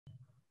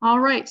All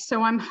right,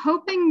 so I'm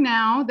hoping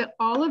now that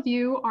all of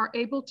you are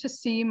able to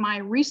see my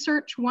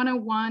Research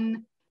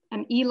 101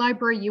 and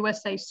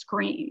ElibraryUSA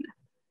screen.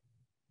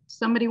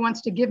 Somebody wants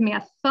to give me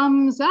a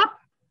thumbs up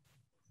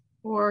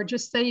or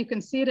just say you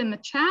can see it in the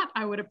chat,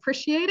 I would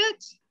appreciate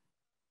it,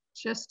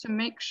 just to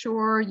make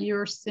sure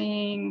you're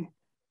seeing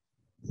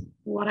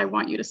what I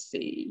want you to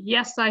see.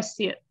 Yes, I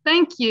see it.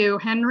 Thank you,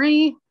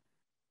 Henry.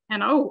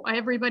 And oh,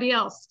 everybody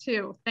else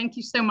too. Thank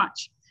you so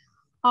much.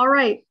 All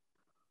right.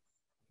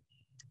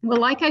 Well,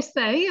 like I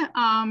say,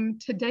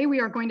 today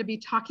we are going to be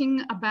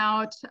talking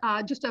about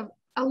just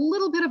a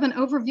little bit of an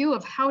overview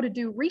of how to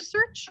do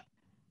research.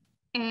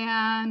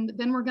 And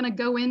then we're going to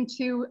go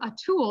into a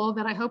tool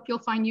that I hope you'll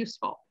find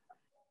useful.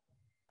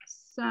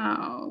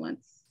 So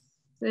let's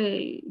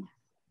see.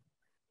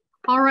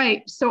 All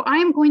right, so I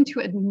am going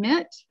to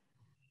admit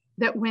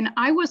that when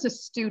I was a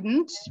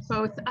student,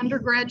 both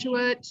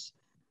undergraduate,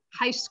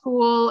 high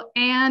school,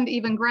 and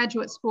even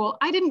graduate school,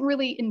 I didn't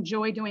really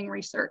enjoy doing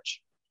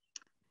research.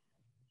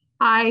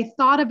 I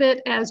thought of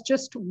it as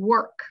just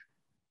work.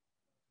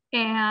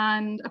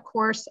 And of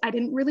course, I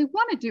didn't really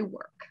want to do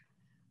work.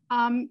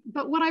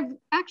 But what I've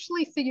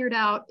actually figured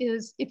out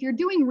is if you're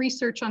doing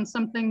research on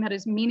something that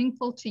is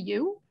meaningful to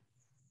you,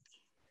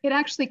 it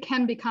actually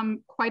can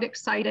become quite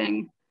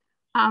exciting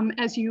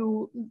as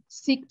you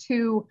seek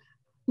to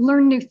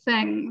learn new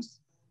things.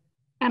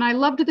 And I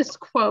loved this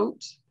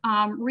quote,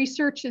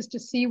 research is to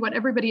see what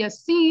everybody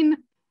has seen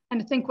and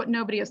to think what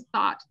nobody has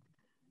thought.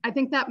 I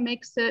think that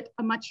makes it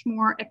a much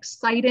more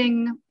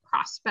exciting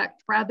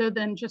prospect rather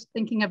than just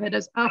thinking of it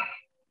as a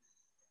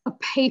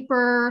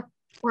paper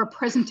or a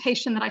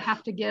presentation that I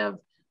have to give.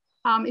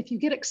 If you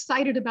get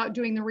excited about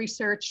doing the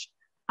research,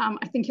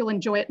 I think you'll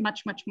enjoy it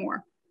much, much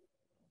more.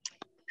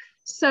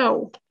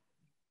 So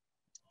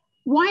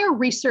why are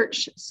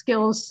research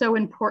skills so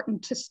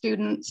important to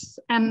students?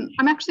 And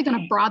I'm actually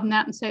going to broaden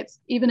that and say it's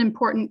even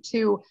important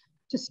to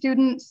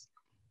students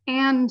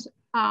and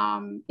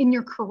in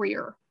your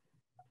career.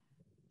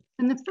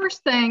 And the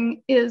first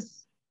thing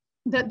is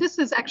that this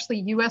is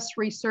actually US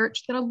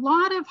research that a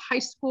lot of high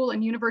school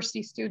and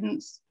university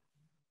students,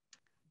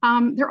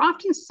 they're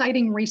often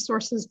citing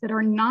resources that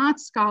are not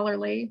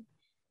scholarly.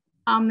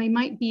 They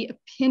might be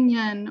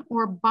opinion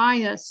or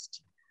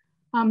biased.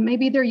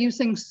 Maybe they're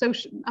using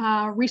social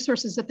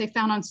resources that they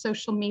found on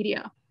social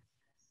media.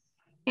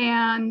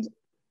 And,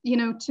 you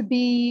know, to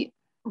be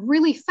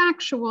really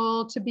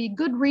factual, to be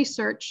good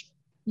research,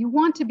 you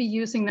want to be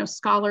using those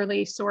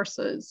scholarly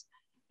sources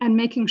and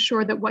making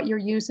sure that what you're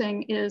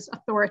using is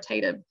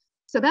authoritative.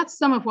 So that's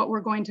some of what we're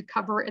going to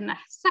cover in the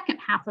second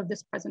half of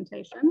this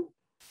presentation.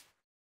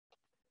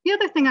 The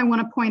other thing I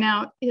want to point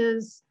out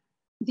is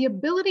the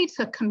ability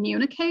to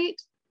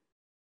communicate,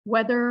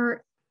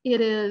 whether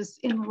it is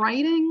in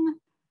writing,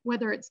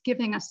 whether it's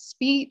giving a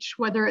speech,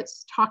 whether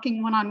it's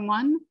talking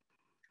one-on-one.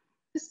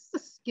 This is a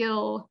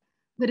skill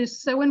that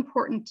is so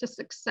important to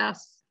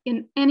success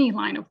in any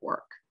line of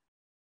work.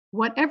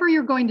 Whatever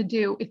you're going to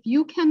do, if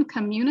you can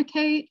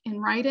communicate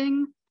in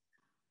writing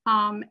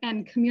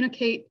and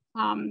communicate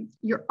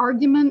your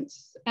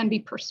arguments and be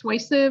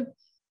persuasive,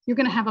 you're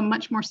going to have a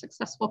much more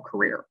successful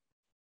career.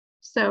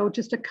 So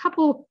just a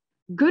couple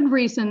good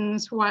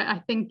reasons why I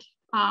think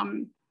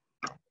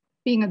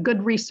being a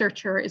good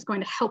researcher is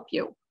going to help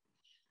you.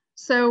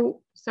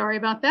 So sorry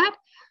about that.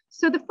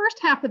 So the first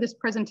half of this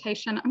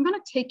presentation, I'm going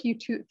to take you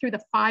through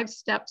the 5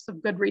 steps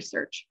of good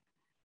research.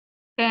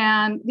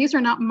 And these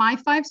are not my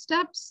 5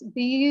 steps.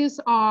 These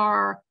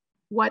are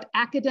what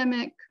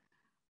academic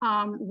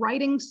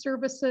writing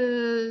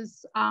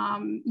services,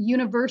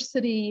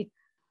 university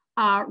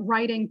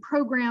writing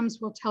programs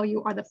will tell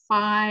you are the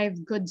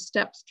 5 good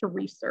steps to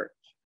research.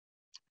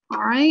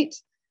 All right.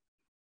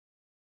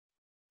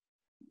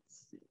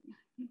 Let's see.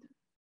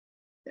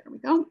 There we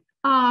go.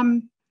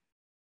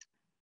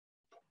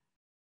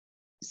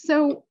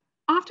 So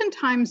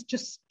oftentimes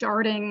just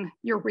starting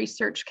your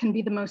research can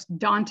be the most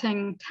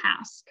daunting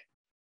task.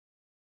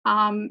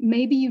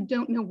 Maybe you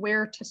don't know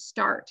where to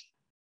start.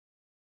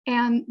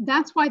 And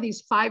that's why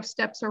these 5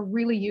 steps are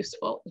really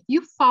useful. If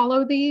you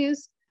follow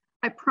these,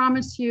 I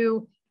promise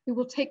you, it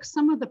will take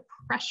some of the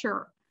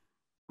pressure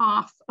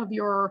off of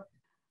your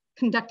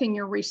conducting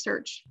your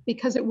research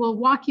because it will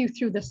walk you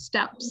through the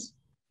steps,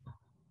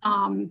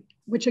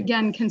 which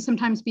again can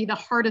sometimes be the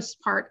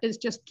hardest part, is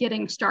just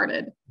getting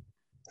started.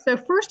 So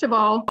first of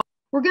all,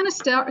 we're going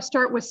to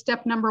start with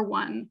step number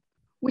 1,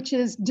 which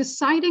is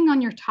deciding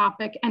on your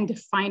topic and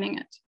defining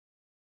it.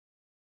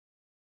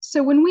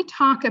 So when we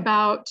talk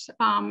about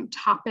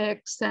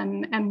topics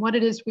and what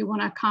it is we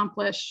want to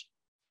accomplish,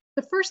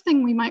 the first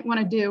thing we might want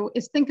to do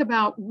is think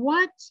about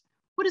what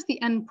is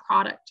the end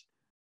product?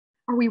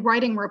 Are we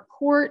writing a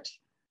report,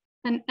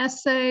 an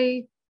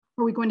essay?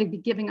 Are we going to be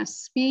giving a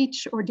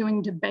speech or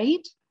doing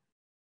debate?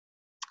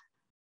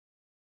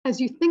 As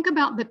you think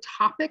about the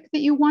topic that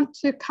you want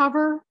to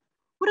cover,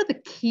 what are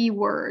the key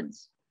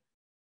words?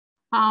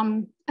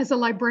 As a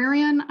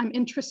librarian, I'm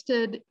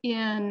interested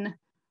in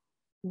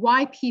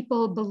why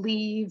people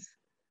believe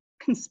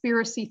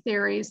conspiracy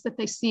theories that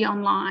they see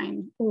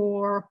online,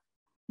 or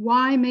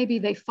why maybe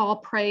they fall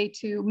prey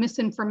to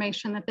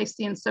misinformation that they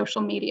see in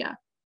social media.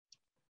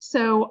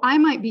 So I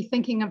might be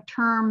thinking of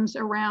terms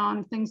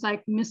around things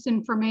like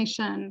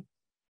misinformation,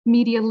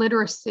 media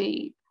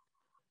literacy,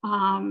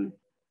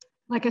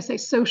 like I say,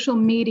 social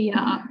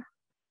media.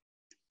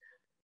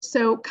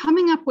 So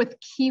coming up with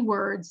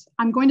keywords,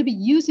 I'm going to be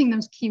using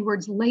those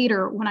keywords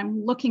later when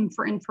I'm looking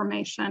for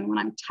information, when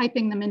I'm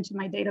typing them into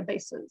my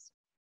databases.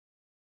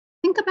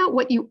 Think about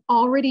what you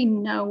already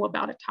know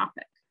about a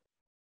topic.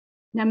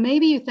 Now,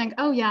 maybe you think,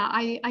 oh yeah,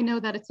 I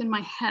know that, it's in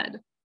my head.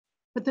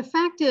 But the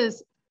fact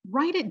is,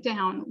 write it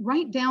down.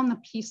 Write down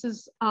the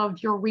pieces of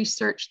your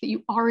research that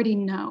you already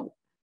know.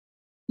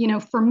 You know,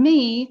 for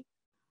me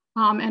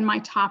and my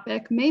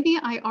topic, maybe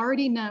I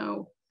already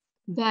know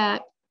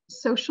that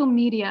social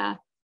media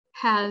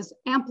has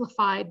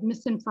amplified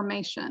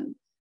misinformation,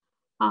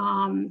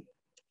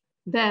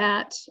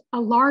 that a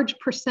large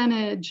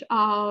percentage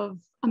of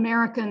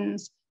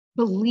Americans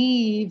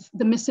believe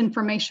the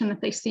misinformation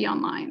that they see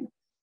online.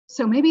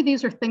 So maybe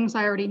these are things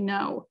I already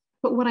know,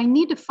 but what I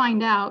need to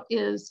find out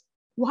is,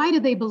 why do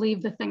they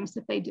believe the things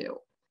that they do?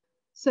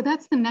 So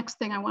that's the next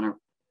thing I want to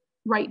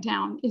write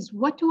down, is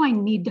what do I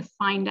need to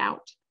find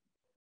out?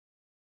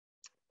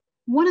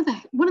 One of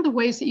the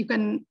ways that you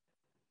can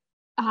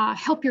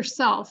help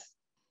yourself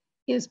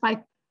is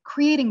by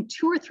creating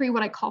 2 or 3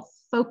 what I call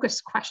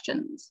focus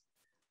questions.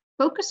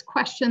 Focus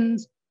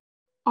questions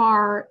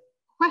are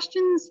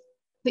questions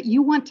that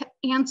you want to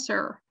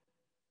answer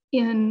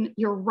in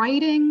your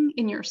writing,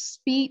 in your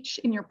speech,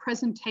 in your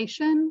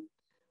presentation.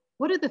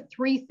 What are the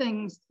 3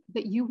 things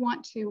that you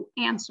want to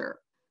answer?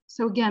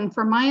 So again,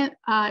 for my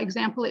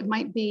example, it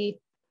might be,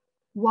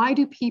 why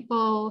do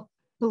people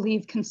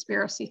believe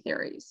conspiracy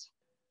theories?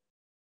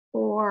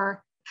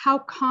 Or how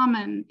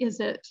common is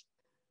it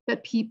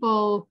that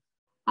people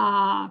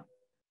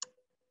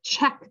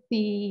check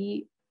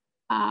the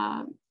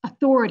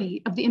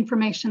authority of the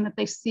information that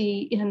they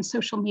see in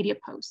social media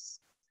posts?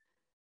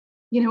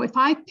 You know, if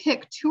I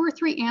pick 2 or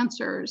 3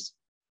 answers,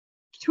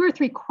 2 or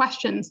 3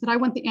 questions that I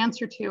want the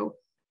answer to,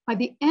 by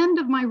the end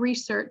of my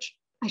research,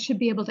 I should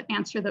be able to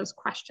answer those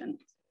questions.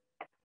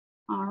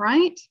 All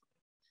right.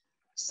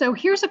 So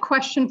here's a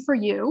question for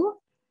you.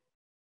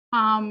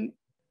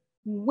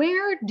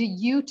 Where do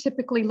you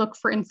typically look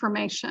for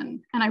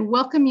information? And I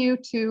welcome you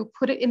to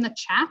put it in the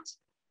chat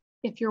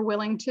if you're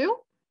willing to.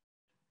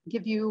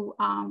 Give you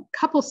a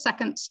couple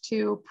seconds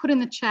to put in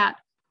the chat.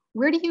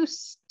 Where do you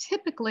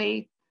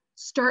typically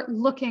start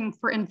looking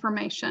for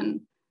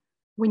information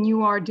when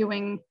you are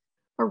doing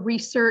a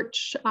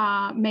research,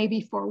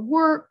 maybe for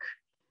work,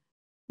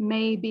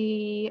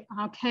 maybe,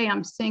 okay,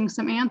 I'm seeing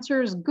some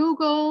answers,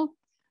 Google,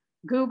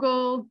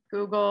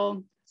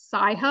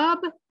 Sci-Hub,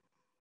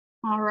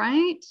 all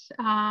right,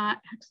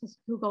 access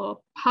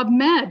Google,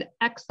 PubMed,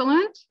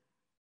 excellent.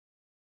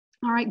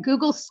 All right,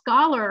 Google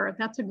Scholar,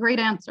 that's a great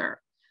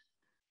answer.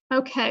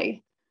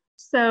 Okay,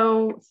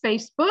 so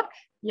Facebook,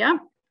 yeah.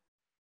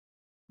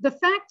 The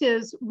fact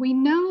is, we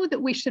know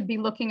that we should be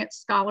looking at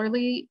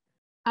scholarly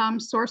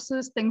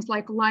sources, things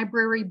like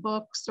library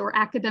books or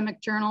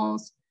academic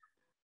journals.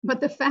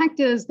 But the fact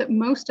is that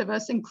most of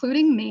us,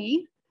 including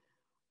me,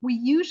 we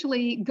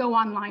usually go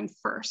online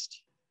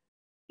first.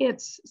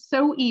 It's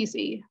so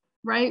easy,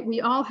 right?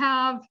 We all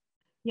have,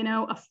 you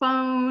know, a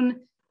phone.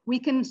 We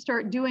can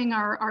start doing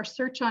our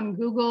search on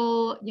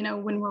Google, you know,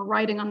 when we're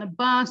riding on the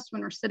bus,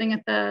 when we're sitting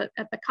at the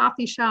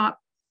coffee shop.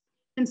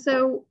 And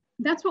so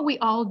that's what we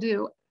all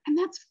do, and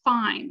that's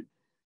fine.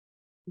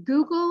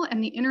 Google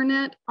and the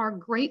internet are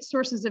great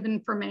sources of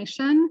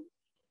information.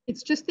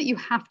 It's just that you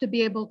have to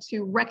be able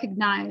to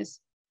recognize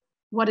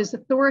what is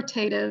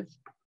authoritative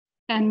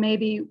and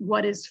maybe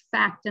what is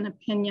fact and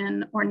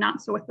opinion or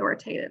not so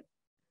authoritative.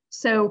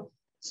 So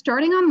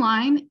starting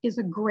online is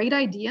a great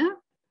idea.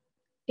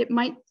 It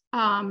might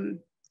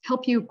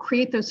help you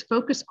create those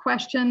focus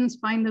questions,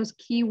 find those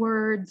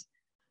keywords.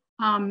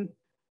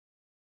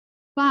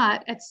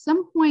 But at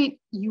some point,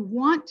 you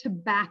want to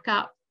back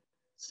up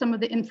some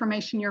of the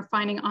information you're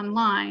finding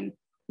online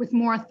with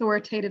more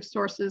authoritative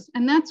sources.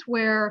 And that's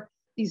where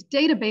these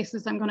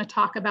databases I'm going to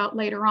talk about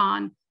later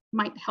on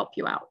might help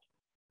you out.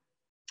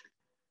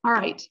 All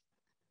right,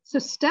 so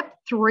step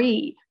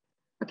 3.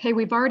 Okay,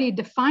 we've already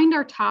defined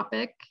our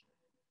topic,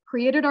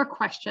 created our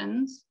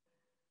questions.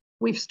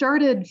 We've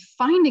started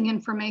finding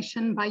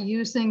information by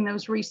using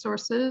those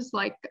resources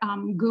like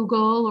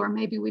Google, or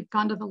maybe we've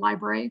gone to the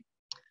library.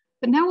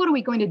 But now what are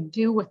we going to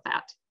do with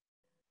that?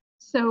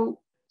 So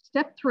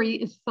step 3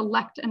 is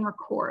select and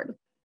record.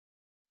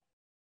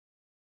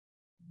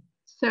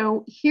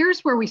 So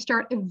here's where we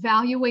start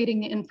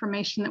evaluating the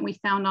information that we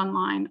found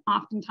online,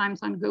 oftentimes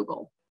on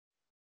Google.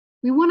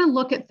 We want to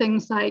look at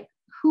things like,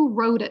 who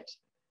wrote it?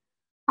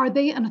 Are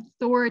they an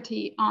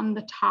authority on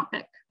the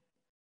topic?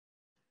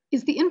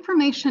 Is the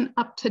information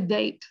up to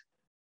date?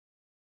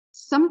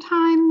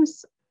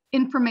 Sometimes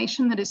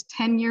information that is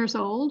 10 years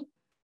old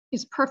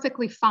is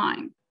perfectly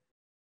fine.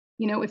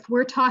 You know, if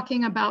we're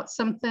talking about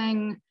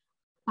something,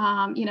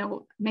 you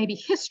know, maybe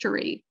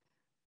history,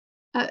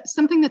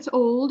 something that's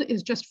old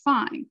is just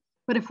fine.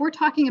 But if we're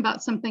talking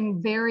about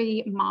something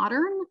very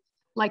modern,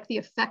 like the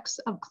effects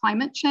of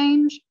climate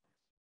change,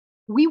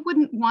 we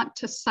wouldn't want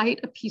to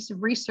cite a piece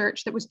of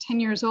research that was 10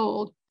 years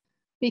old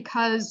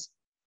because,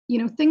 you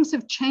know, things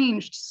have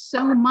changed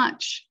so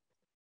much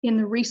in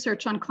the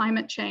research on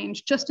climate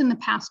change just in the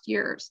past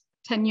years,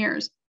 10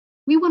 years.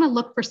 We want to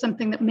look for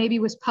something that maybe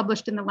was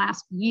published in the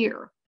last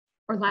year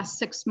or last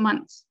 6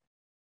 months.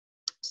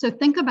 So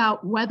think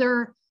about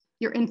whether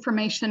your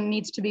information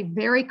needs to be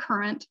very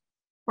current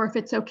or if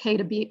it's okay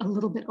to be a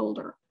little bit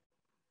older.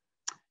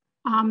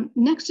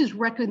 Next is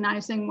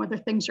recognizing whether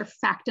things are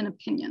fact and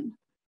opinion.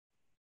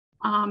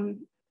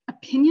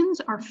 Opinions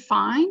are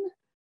fine.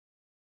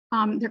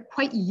 They're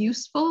quite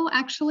useful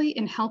actually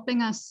in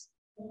helping us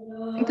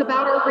think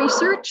about our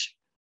research.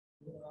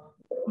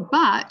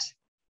 But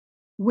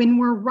when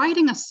we're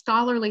writing a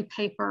scholarly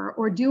paper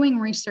or doing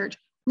research,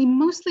 we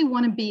mostly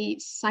want to be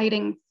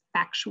citing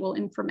factual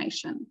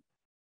information.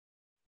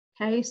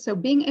 Okay, so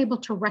being able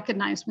to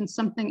recognize when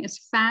something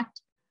is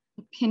fact,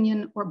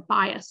 opinion, or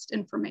biased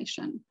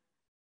information.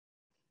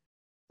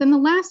 Then the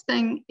last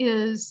thing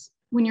is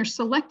when you're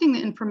selecting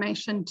the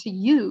information to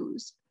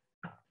use,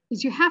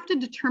 is you have to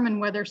determine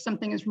whether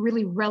something is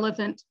really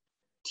relevant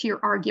to your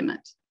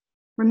argument.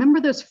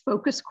 Remember those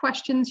focus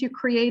questions you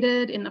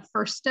created in the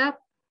first step?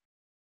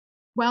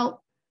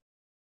 Well,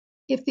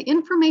 if the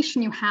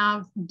information you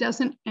have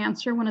doesn't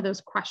answer one of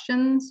those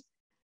questions,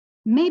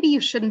 maybe you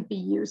shouldn't be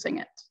using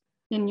it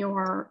in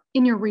your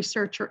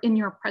research or in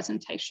your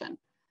presentation.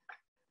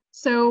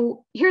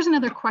 So here's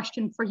another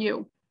question for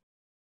you.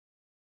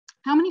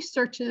 How many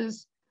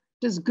searches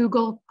does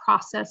Google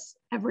process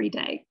every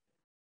day?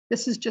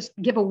 This is just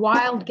give a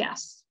wild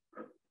guess.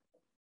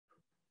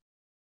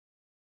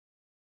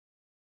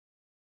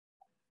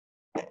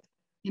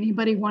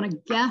 Anybody want to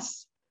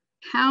guess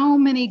how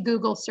many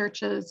Google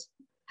searches,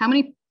 how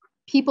many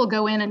people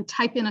go in and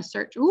type in a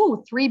search?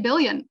 Ooh, 3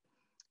 billion.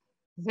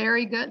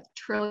 Very good.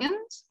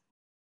 Trillions.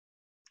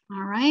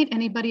 All right.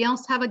 Anybody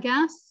else have a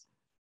guess?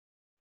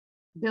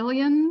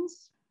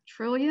 Billions,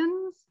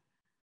 trillions.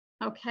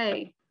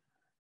 Okay.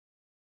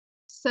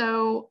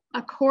 So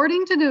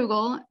according to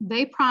Google,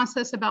 they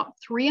process about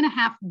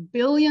 3.5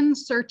 billion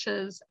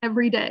searches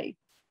every day.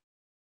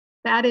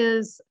 That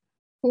is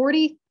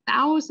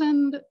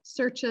 40,000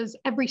 searches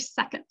every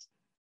second.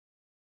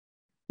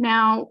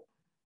 Now,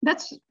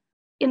 that's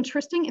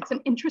interesting. It's an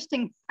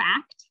interesting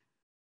fact,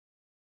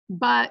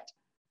 but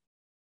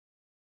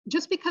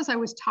just because I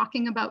was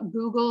talking about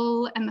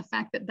Google and the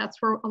fact that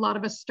that's where a lot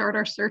of us start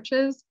our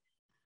searches,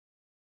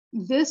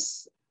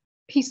 this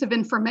piece of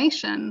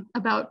information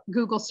about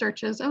Google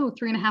searches,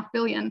 3.5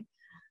 billion,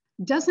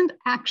 doesn't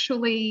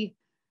actually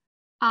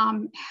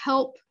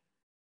help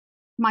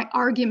my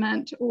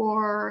argument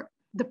or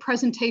the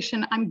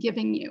presentation I'm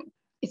giving you.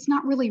 It's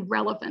not really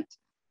relevant.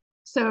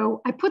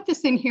 So I put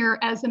this in here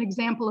as an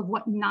example of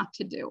what not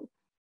to do.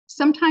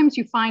 Sometimes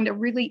you find a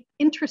really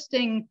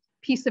interesting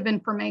piece of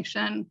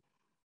information,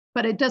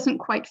 but it doesn't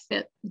quite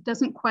fit. It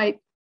doesn't quite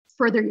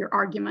further your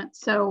argument.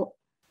 So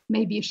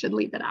maybe you should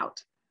leave it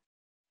out.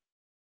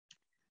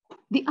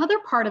 The other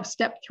part of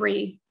step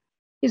 3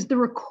 is the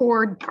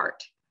record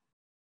part.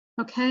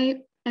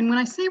 Okay, and when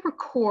I say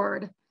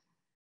record,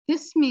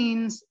 this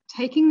means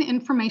taking the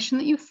information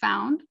that you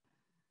found,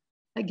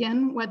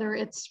 again, whether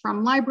it's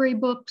from library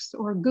books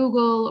or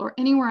Google or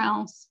anywhere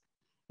else,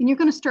 and you're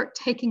going to start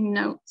taking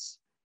notes,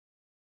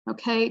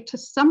 okay, to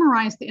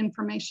summarize the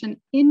information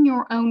in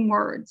your own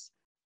words.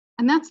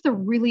 And that's the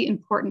really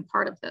important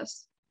part of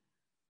this.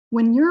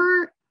 When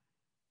you're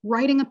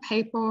writing a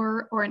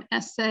paper or an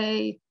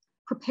essay,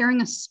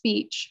 preparing a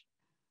speech,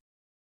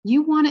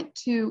 you want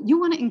to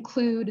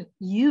include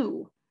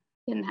you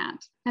in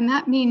that. And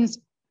that means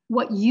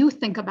what you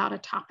think about a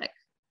topic.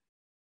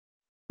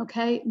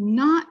 Okay,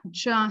 not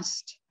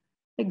just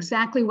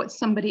exactly what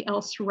somebody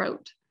else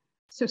wrote.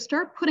 So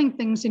start putting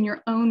things in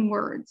your own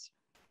words.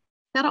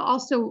 That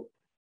also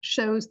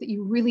shows that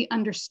you really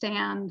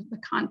understand the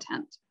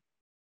content.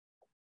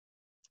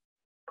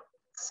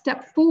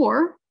 Step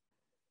 4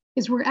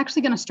 is we're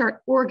actually going to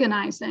start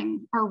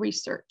organizing our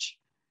research.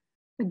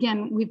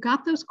 Again, we've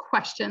got those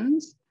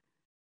questions.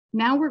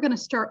 Now we're going to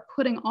start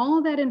putting all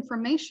of that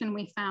information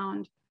we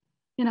found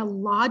in a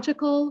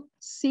logical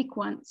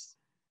sequence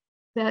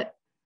that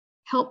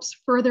helps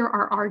further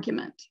our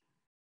argument.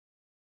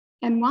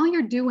 And while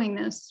you're doing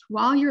this,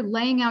 while you're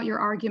laying out your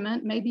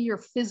argument, maybe you're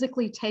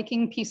physically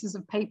taking pieces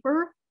of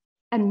paper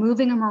and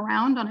moving them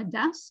around on a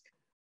desk,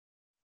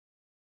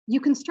 you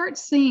can start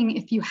seeing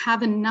if you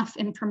have enough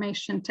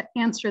information to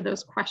answer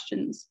those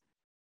questions.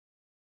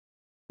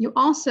 You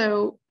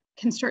also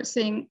can start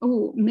saying,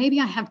 oh, maybe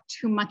I have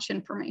too much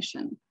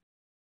information.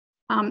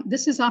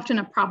 This is often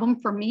a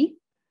problem for me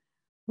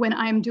when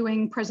I'm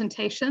doing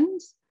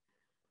presentations.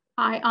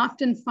 I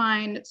often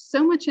find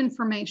so much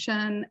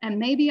information and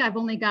maybe I've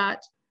only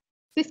got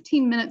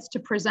 15 minutes to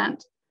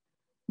present,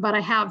 but I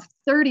have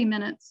 30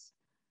 minutes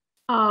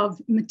of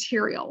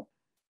material.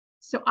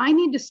 So I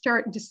need to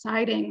start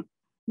deciding,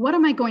 what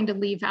am I going to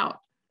leave out?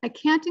 I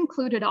can't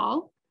include it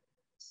all.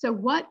 So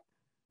what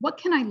what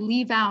can I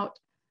leave out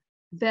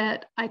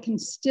that I can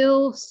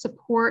still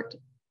support,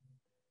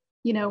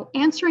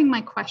 answering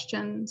my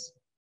questions,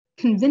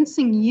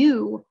 convincing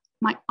you,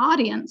 my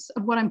audience,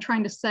 of what I'm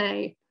trying to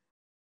say,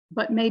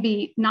 but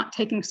maybe not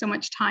taking so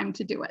much time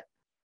to do it.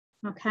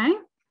 Okay,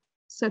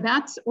 so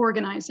that's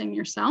organizing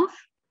yourself.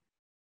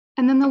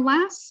 And then the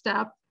last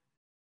step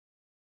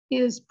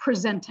is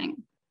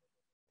presenting.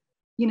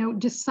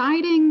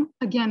 Deciding,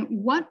 again,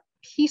 what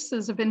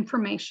pieces of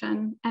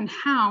information and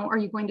how are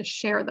you going to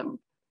share them?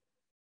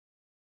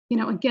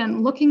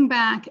 Again, looking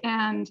back,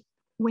 and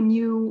when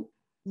you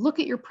look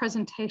at your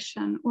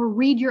presentation or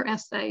read your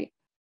essay,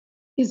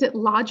 is it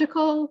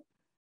logical?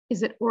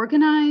 Is it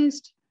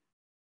organized?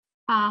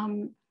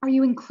 Are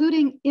you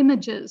including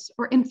images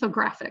or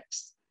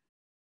infographics?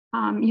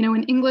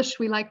 In English,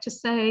 we like to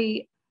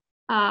say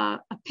a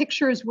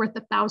picture is worth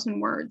 1,000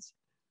 words.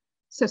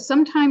 So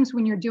sometimes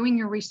when you're doing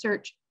your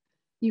research,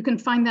 you can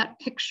find that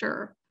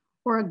picture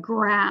or a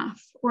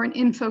graph or an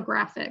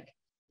infographic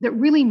that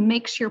really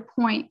makes your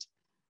point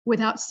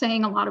without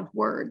saying a lot of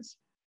words.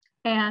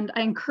 And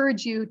I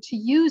encourage you to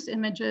use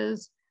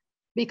images,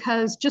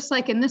 because just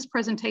like in this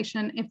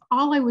presentation, if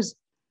all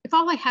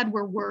I had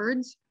were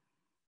words,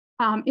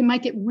 it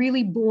might get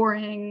really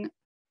boring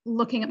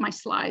looking at my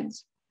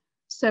slides.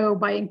 So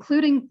by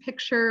including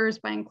pictures,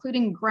 by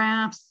including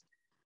graphs,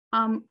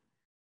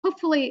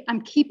 hopefully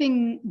I'm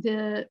keeping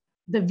the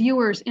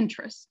viewer's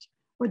interest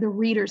or the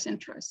reader's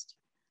interest.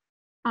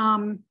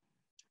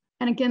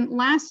 And again,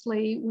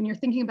 lastly, when you're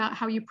thinking about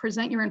how you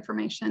present your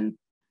information,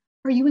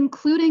 are you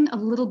including a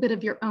little bit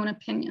of your own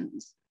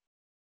opinions?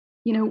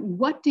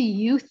 What do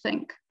you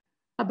think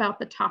about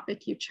the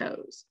topic you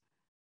chose?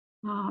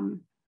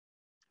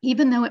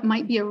 Even though it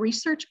might be a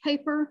research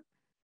paper,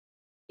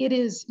 it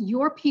is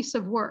your piece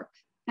of work.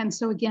 And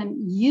so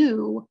again,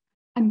 you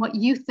and what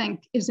you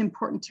think is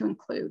important to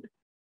include.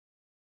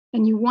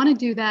 And you want to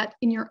do that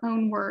in your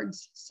own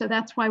words. So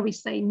that's why we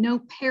say no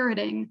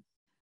parroting,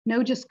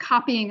 no just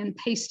copying and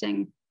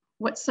pasting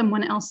what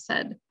someone else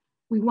said.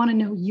 We want to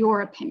know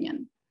your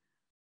opinion.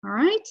 All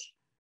right.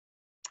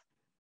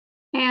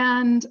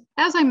 And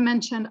as I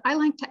mentioned, I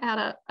like to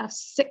add a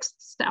sixth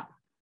step,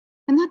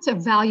 and that's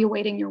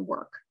evaluating your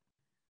work.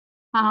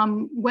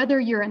 Whether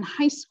you're in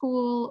high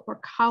school or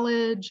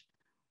college,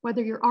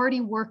 whether you're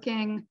already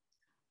working,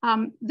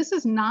 this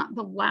is not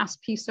the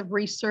last piece of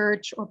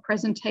research or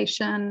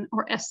presentation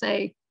or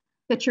essay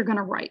that you're going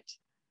to write.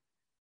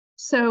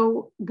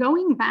 So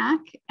going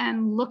back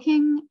and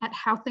looking at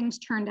how things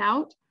turned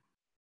out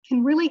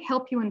can really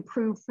help you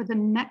improve for the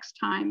next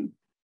time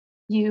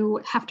you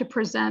have to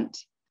present,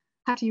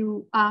 have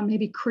to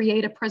maybe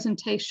create a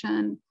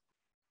presentation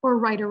or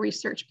write a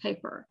research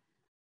paper.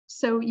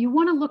 So you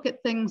want to look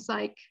at things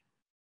like,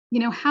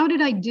 how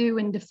did I do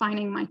in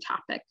defining my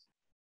topic?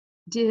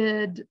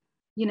 Did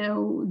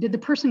the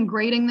person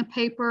grading the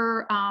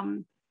paper,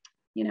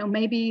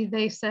 maybe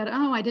they said,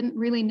 oh, I didn't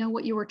really know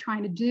what you were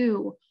trying to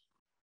do.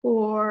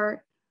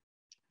 Or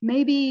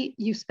maybe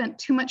you spent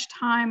too much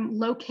time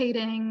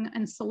locating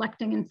and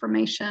selecting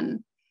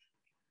information.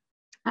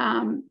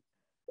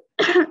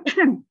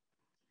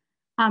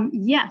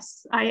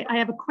 Yes, I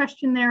have a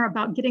question there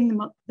about getting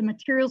the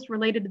materials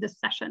related to this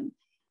session.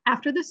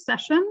 After this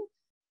session,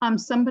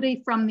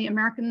 somebody from the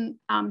American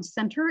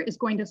Center is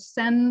going to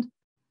send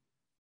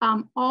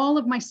all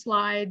of my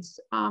slides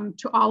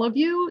to all of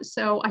you.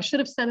 So I should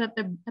have said at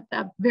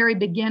the very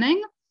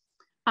beginning.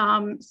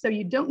 So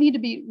you don't need to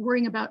be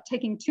worrying about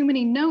taking too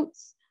many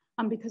notes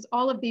because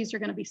all of these are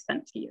going to be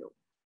sent to you.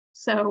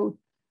 So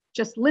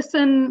just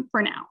listen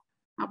for now.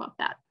 How about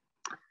that?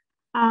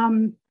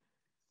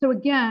 So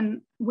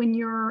again, when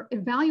you're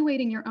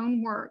evaluating your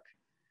own work,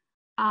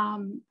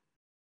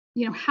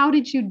 how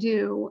did you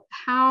do?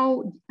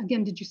 How,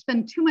 again, did you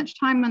spend too much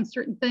time on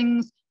certain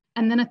things?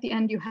 And then at the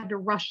end, you had to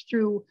rush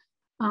through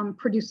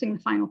producing the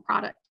final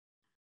product.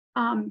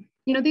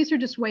 These are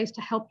just ways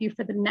to help you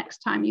for the next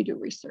time you do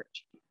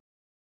research.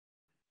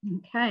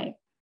 Okay.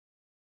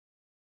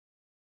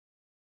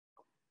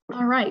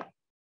 All right.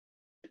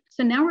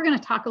 So now we're going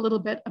to talk a little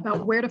bit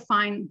about where to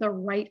find the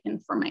right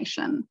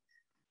information.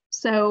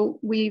 So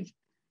we've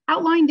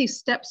outlined these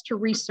steps to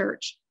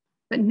research,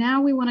 but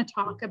now we want to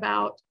talk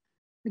about,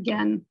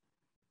 again,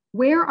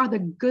 where are the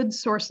good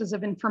sources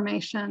of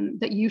information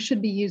that you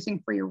should be using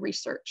for your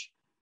research?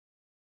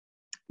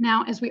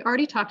 Now, as we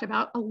already talked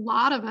about, a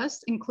lot of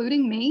us,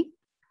 including me,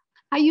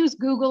 I use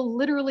Google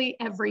literally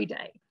every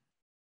day.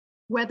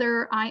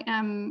 Whether I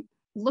am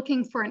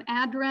looking for an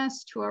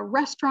address to a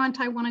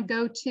restaurant I want to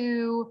go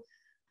to,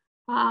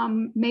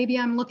 maybe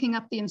I'm looking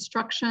up the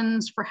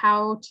instructions for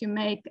how to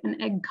make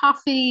an egg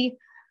coffee.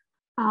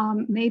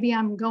 Maybe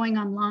I'm going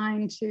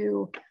online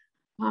to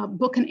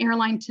book an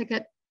airline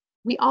ticket.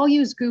 We all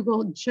use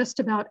Google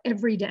just about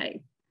every day.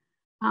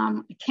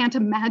 I can't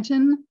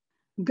imagine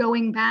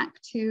going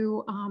back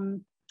to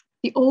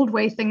the old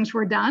way things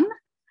were done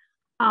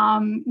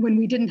when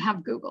we didn't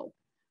have Google,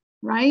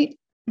 right?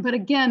 But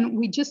again,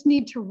 we just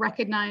need to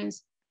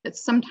recognize that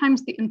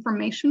sometimes the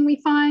information we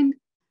find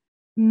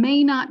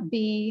may not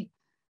be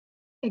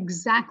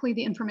exactly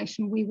the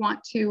information we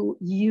want to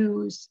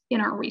use in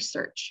our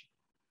research.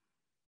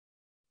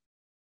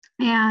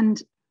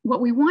 And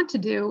what we want to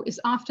do is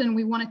often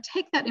we want to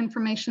take that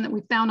information that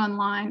we found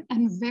online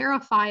and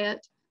verify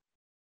it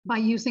by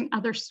using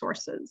other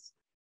sources.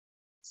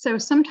 So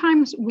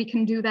sometimes we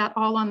can do that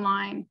all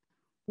online.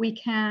 We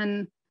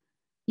can,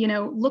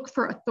 look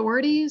for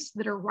authorities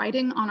that are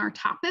writing on our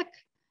topic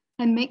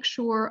and make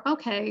sure,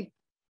 okay,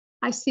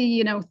 I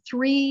see,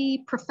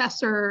 3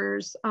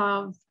 professors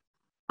of,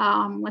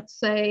 let's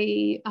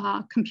say,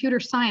 computer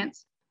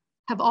science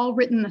have all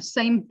written the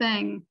same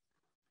thing.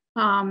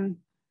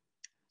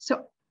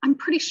 So I'm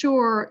pretty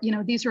sure,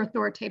 these are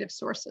authoritative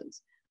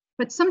sources,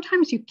 but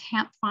sometimes you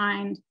can't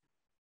find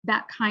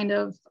that kind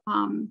of,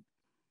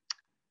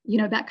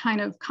 that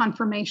kind of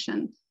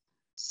confirmation.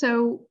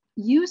 So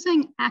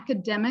using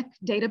academic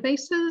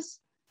databases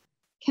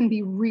can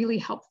be really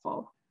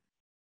helpful.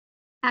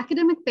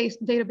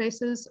 Academic-based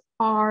databases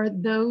are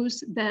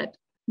those that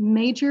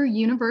major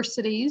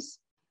universities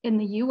in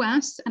the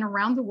US and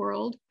around the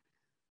world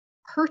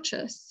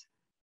purchase.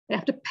 They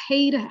have to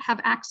pay to have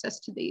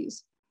access to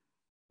these.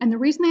 And the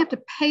reason they have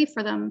to pay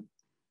for them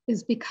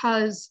is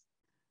because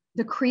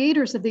the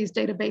creators of these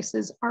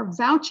databases are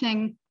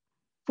vouching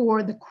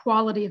for the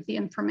quality of the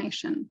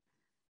information.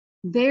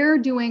 They're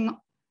doing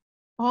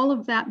all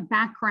of that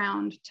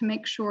background to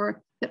make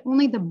sure that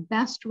only the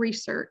best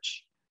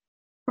research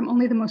from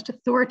only the most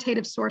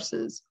authoritative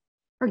sources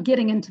are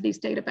getting into these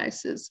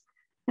databases.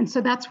 And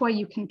so that's why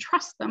you can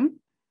trust them.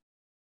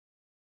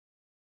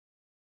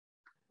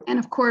 And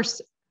of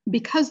course,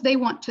 because they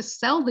want to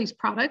sell these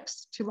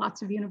products to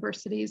lots of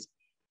universities,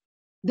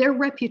 their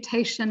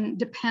reputation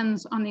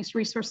depends on these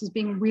resources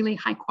being really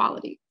high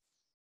quality.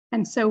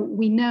 And so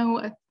we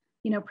know,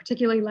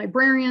 particularly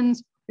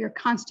librarians, we are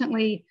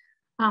constantly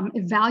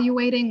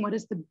evaluating what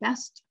is the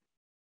best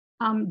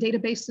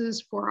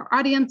databases for our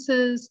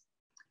audiences.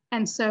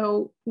 And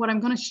so what I'm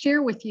going to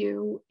share with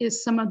you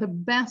is some of the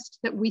best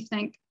that we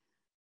think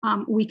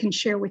we can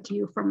share with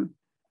you from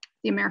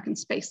the American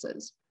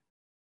spaces.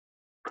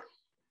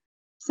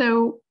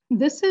 So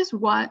this is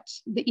what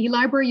the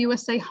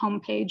ElibraryUSA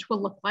homepage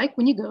will look like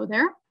when you go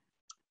there.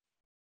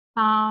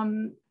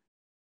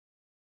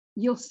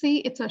 You'll see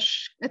it's a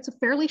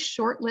fairly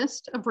short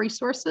list of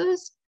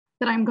resources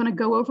that I'm going to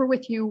go over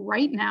with you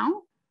right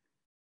now.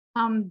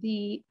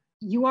 The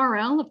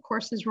URL, of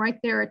course, is right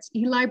there. It's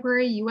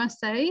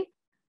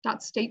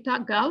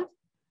elibraryusa.state.gov.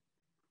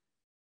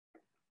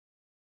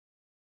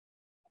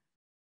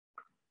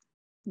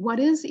 What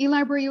is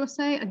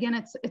ElibraryUSA?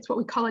 Again, it's what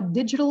we call a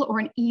digital or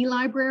an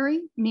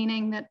e-library,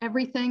 meaning that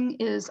everything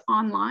is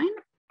online.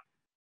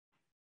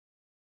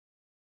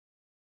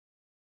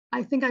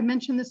 I think I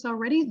mentioned this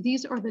already.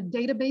 These are the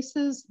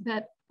databases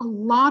that a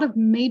lot of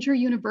major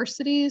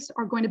universities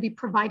are going to be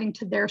providing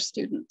to their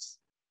students.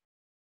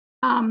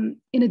 In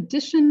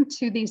addition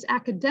to these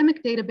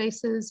academic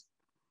databases,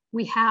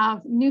 we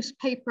have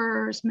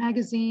newspapers,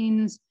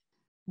 magazines,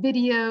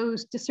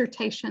 videos,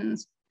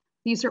 dissertations.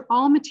 These are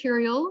all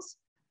materials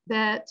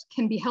that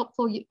can be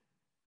helpful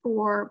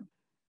for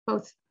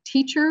both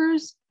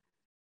teachers,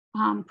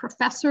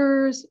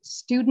 professors,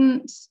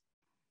 students,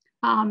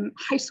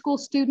 high school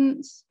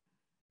students.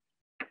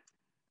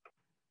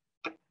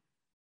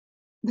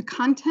 The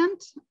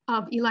content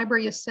of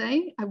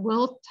ElibraryUSA, I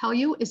will tell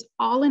you, is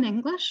all in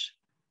English.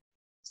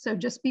 So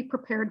just be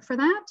prepared for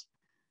that.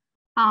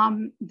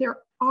 There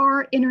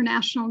are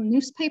international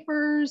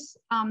newspapers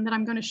that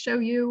I'm going to show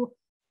you,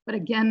 but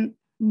again,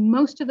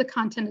 most of the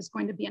content is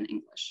going to be in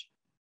English.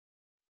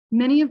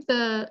 Many of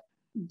the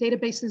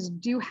databases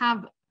do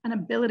have an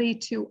ability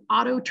to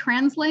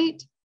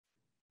auto-translate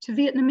to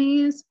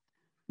Vietnamese,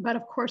 but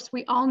of course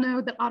we all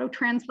know that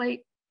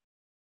auto-translate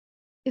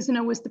isn't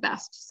always the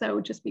best, so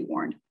just be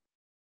warned.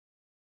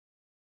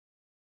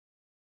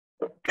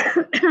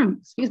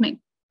 Excuse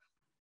me.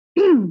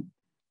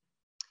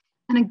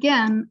 And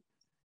again,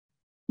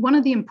 one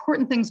of the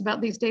important things about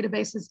these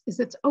databases is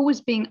it's always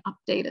being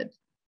updated.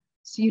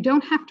 So you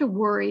don't have to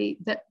worry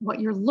that what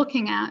you're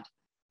looking at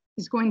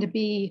is going to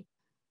be,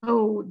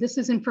 oh, this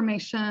is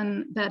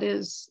information that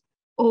is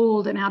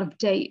old and out of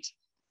date.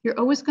 You're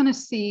always going to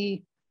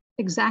see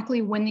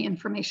exactly when the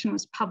information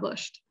was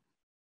published.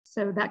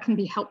 So that can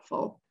be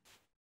helpful.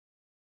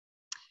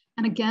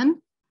 And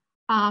again,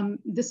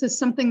 this is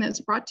something that's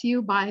brought to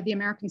you by the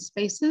American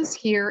Spaces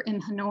here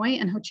in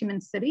Hanoi and Ho Chi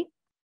Minh City.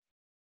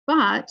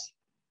 But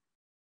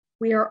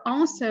we are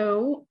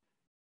also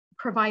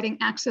providing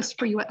access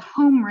for you at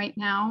home right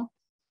now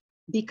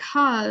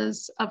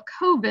because of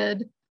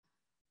COVID.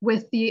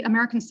 With the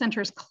American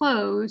Centers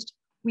closed,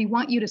 we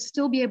want you to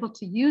still be able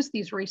to use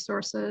these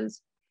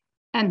resources.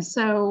 And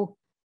so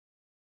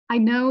I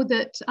know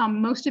that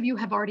most of you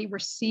have already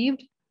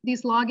received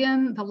these the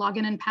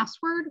login and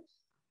password,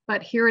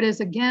 but here it is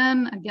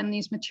again. Again,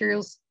 these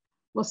materials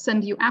we'll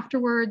send you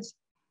afterwards.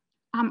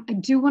 I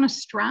do want to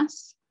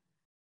stress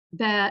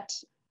that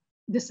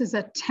this is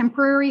a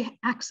temporary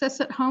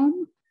access at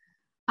home.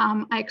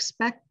 I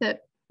expect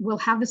that we'll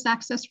have this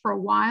access for a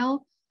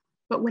while,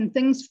 But when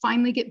things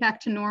finally get back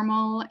to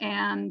normal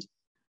and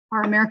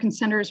our American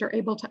centers are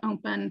able to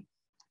open,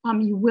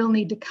 you will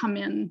need to come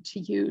in to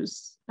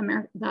use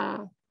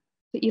the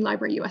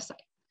ElibraryUSA.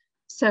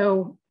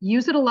 So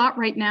use it a lot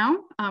right now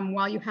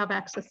while you have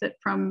access to it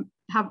from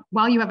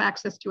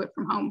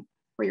home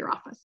or your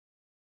office.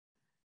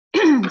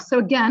 So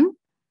again,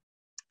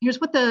 here's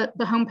what the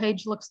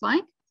homepage looks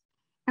like.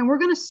 And we're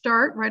going to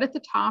start right at the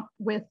top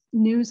with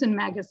news and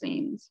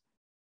magazines.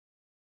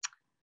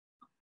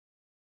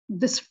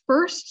 This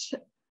first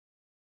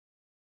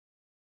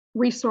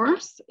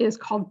resource is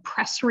called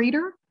Press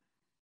Reader,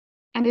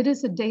 and it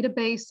is a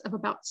database of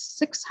about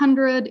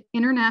 600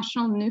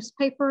 international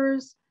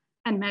newspapers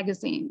and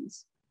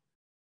magazines.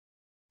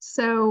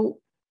 So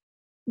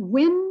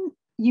when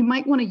you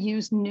might want to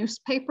use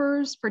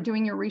newspapers for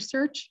doing your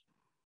research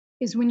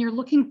is when you're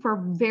looking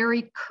for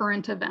very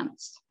current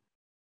events.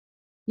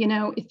 You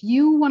know, if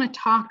you want to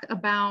talk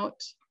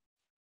about,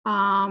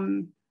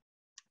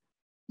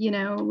 you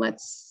know,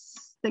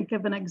 let's think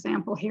of an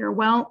example here.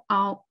 Well,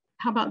 how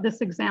about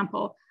this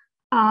example?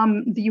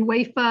 The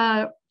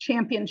UEFA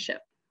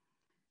Championship.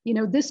 You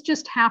know, this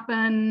just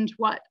happened,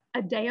 what,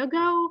 a day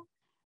ago?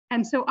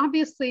 And so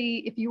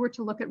obviously, if you were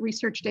to look at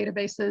research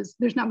databases,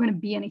 there's not going to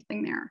be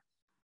anything there.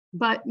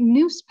 But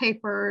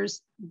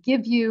newspapers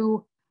give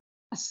you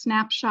a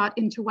snapshot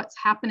into what's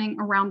happening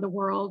around the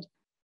world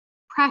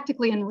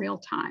practically in real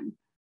time.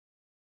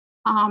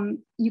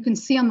 You can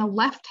see on the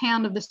left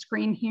hand of the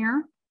screen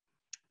here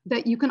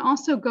that you can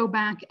also go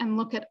back and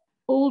look at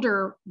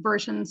older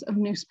versions of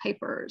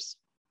newspapers.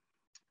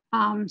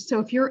 So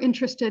if you're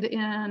interested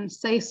in,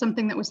 say,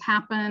 something that was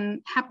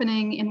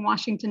happening in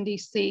Washington,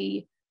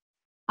 D.C.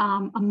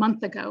 A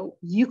month ago,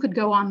 you could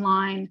go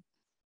online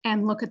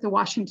and look at the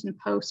Washington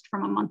Post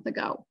from a month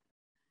ago.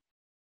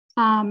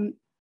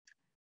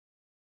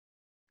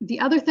 The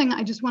other thing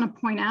I just want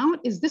to point out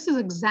is this is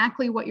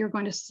exactly what you're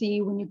going to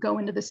see when you go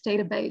into this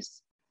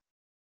database.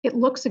 It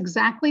looks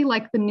exactly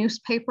like the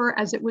newspaper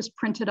as it was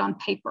printed on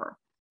paper.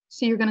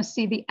 So you're going to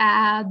see the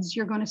ads,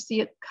 you're going to see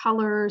it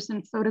colors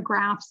and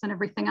photographs and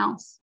everything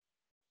else.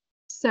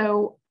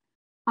 So,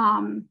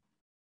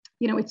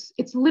 you know,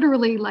 it's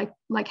literally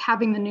like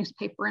having the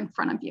newspaper in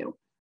front of you.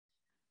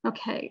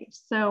 Okay,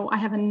 so I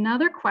have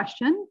another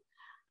question.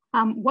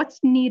 What's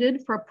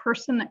needed for a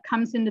person that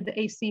comes into the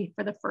AC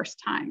for the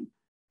first time?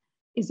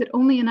 Is it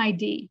only an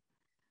ID?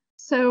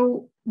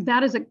 So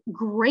that is a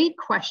great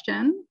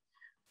question.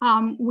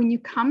 When you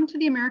come to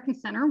the American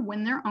Center,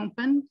 when they're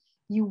open,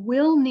 you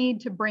will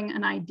need to bring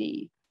an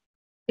ID.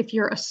 If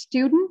you're a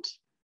student,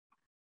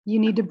 you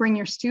need to bring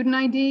your student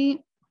ID.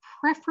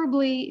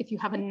 Preferably, if you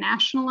have a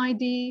national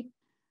ID,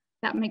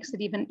 that makes it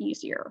even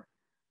easier.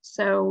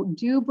 So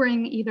do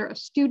bring either a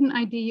student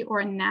ID or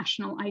a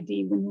national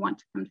ID when you want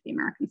to come to the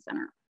American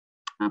Center.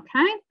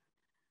 Okay?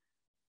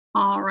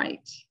 All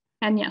right.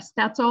 And yes,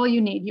 that's all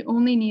you need. You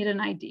only need an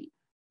ID.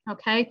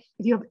 Okay?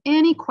 If you have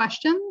any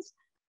questions,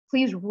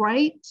 please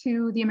write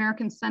to the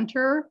American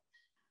Center.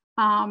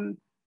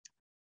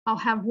 I'll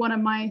have one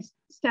of my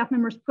staff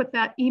members put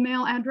that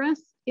email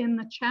address in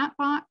the chat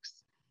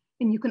box,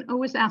 and you can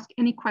always ask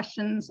any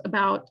questions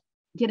about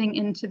getting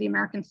into the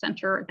American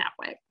Center that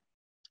way.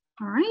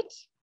 All right.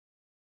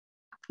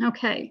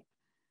 Okay.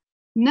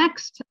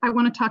 Next, I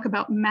want to talk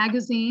about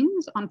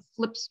magazines on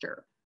Flipster.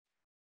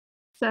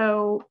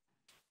 So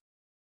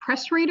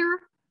Press Reader,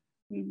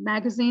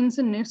 magazines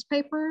and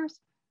newspapers.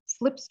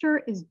 Flipster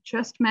is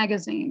just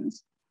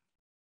magazines.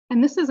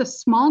 And this is a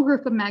small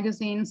group of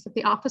magazines that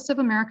the Office of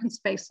American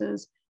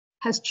Spaces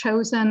has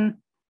chosen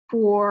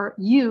for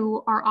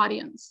you, our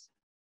audience.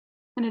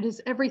 And it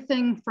is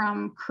everything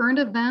from current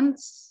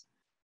events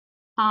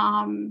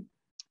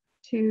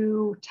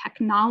to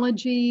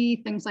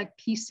technology, things like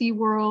PC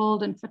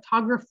World and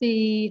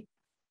photography.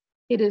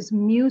 It is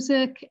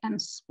music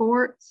and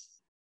sports.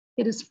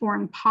 It is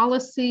foreign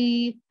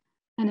policy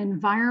and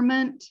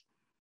environment.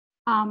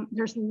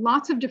 There's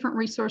lots of different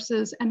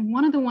resources. And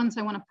one of the ones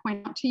I want to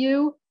point out to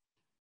you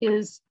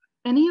is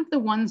any of the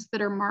ones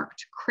that are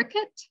marked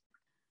cricket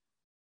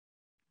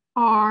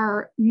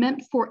are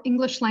meant for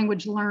English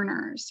language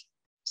learners.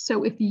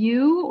 So if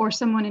you or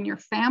someone in your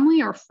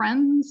family or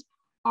friends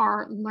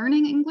are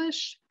learning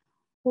English,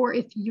 or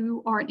if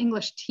you are an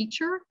English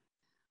teacher,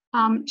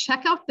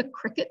 check out the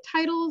cricket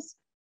titles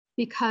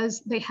because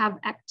they have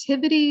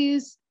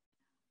activities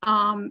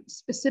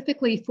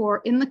specifically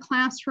for in the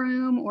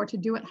classroom or to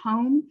do at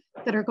home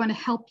that are going to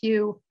help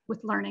you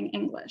with learning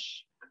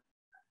English.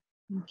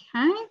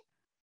 Okay.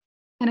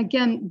 And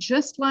again,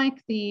 just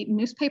like the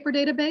newspaper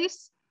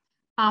database,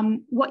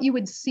 what you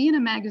would see in a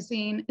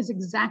magazine is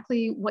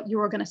exactly what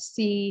you are going to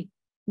see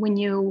when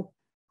you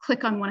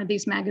click on one of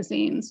these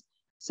magazines.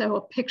 So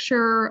a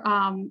picture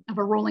of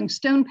a Rolling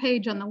Stone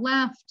page on the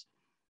left,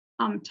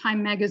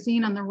 Time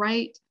magazine on the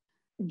right.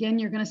 Again,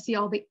 you're going to see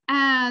all the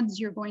ads,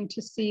 you're going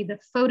to see the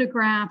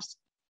photographs,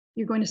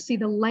 you're going to see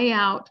the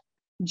layout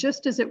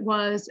just as it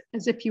was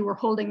as if you were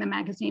holding the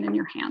magazine in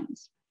your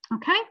hands.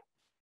 Okay?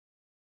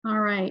 All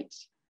right.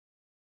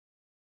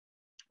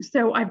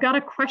 So I've got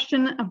a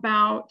question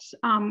about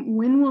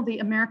when will the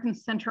American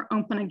Center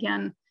open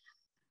again?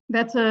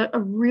 That's a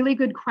really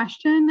good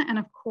question. And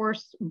of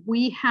course,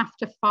 we have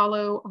to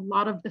follow a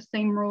lot of the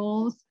same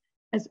rules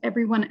as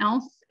everyone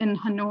else in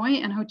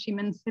Hanoi and Ho Chi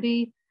Minh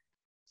City.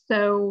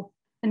 So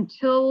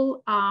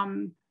until,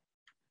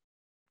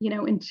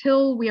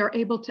 until we are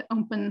able to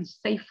open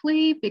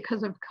safely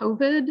because of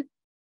COVID,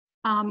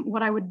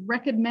 what I would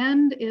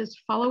recommend is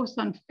follow us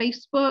on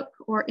Facebook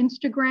or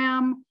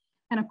Instagram.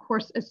 And of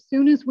course, as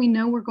soon as we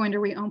know we're going to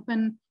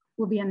reopen,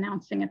 we'll be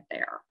announcing it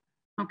there,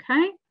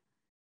 okay?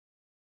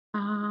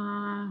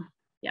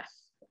 Yes,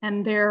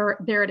 and there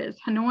it is,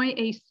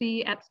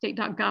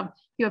 HanoiAC@state.gov. If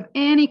you have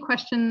any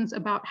questions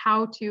about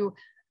how to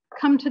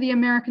come to the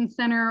American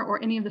Center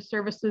or any of the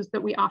services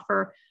that we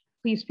offer,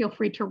 please feel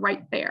free to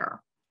write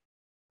there.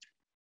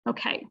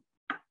 Okay,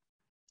 so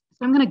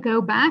I'm gonna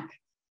go back.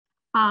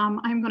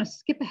 I'm gonna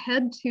skip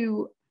ahead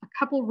to a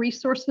couple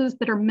resources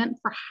that are meant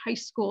for high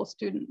school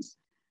students,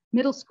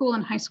 middle school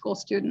and high school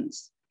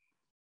students.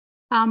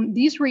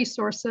 These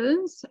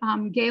resources,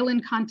 Gale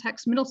in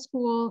Context Middle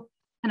School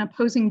and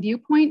Opposing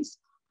Viewpoints,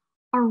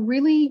 are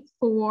really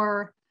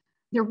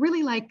they're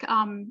really like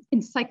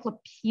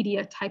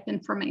encyclopedia type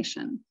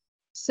information.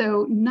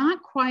 So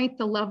not quite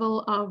the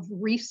level of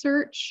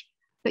research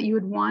that you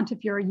would want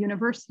if you're a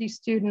university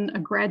student, a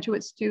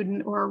graduate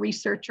student, or a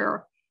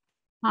researcher.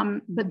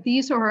 But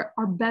these are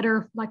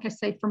better, like I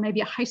say, for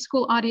maybe a high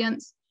school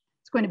audience.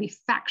 It's going to be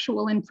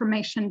factual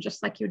information,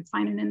 just like you'd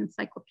find in an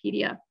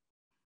encyclopedia.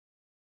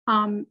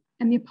 And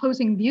the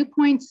Opposing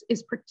Viewpoints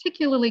is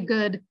particularly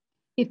good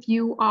if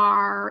you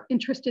are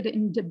interested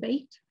in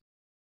debate,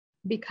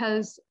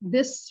 because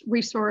this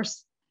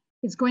resource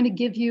is going to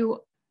give you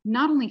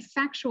not only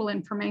factual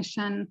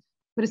information,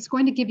 but it's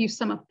going to give you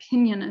some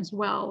opinion as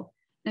well.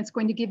 And it's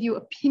going to give you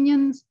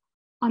opinions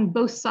on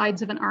both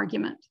sides of an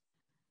argument.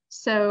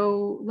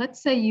 So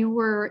let's say you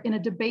were in a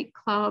debate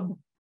club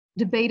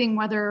debating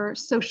whether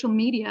social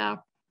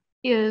media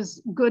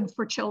is good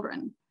for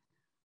children.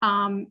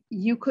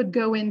 You could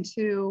go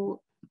into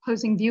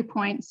Opposing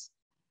Viewpoints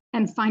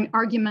and find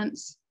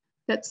arguments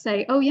that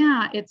say, oh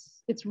yeah,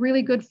 it's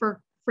really good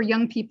for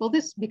young people,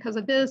 this because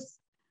of this.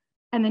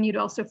 And then you'd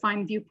also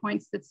find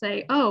viewpoints that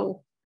say,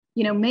 oh,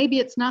 maybe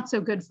it's not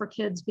so good for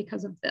kids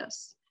because of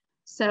this.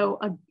 So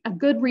a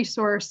good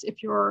resource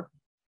if you're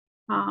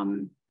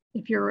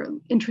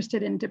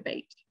interested in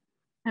debate.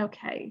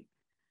 Okay.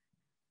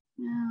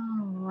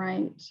 All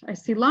right, I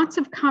see lots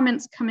of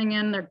comments coming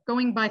in. They're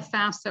going by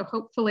fast, so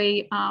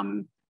hopefully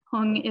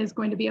Hung is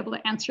going to be able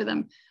to answer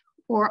them,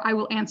 or I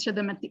will answer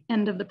them at the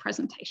end of the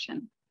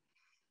presentation.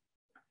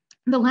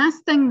 The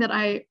last thing that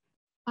I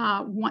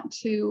want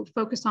to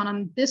focus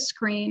on this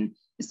screen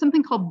is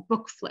something called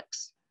book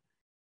flicks.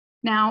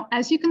 Now,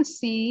 as you can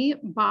see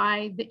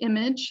by the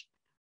image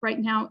right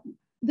now,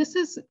 this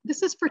is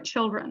for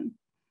children.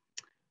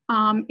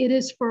 It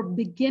is for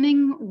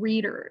beginning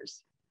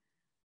readers.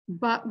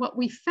 But what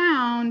we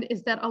found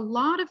is that a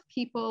lot of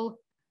people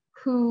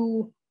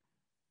who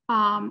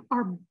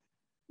are,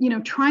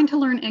 trying to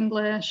learn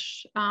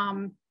English,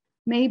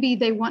 maybe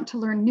they want to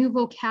learn new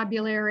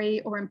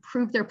vocabulary or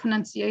improve their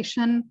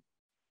pronunciation,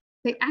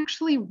 they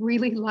actually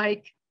really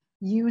like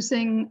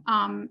using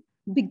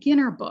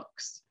beginner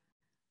books.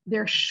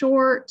 They're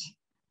short,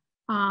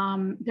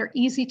 they're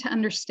easy to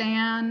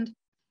understand.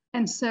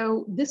 And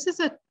so this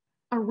is a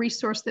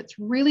resource that's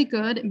really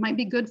good. It might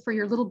be good for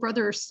your little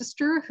brother or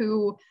sister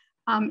who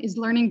is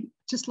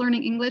just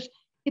learning English.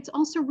 It's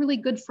also really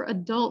good for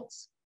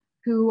adults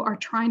who are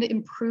trying to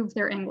improve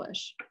their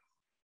English.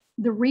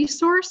 The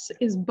resource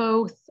is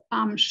both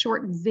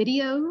short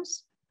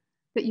videos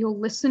that you'll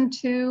listen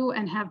to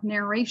and have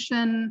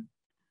narration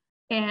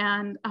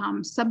and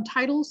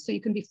subtitles so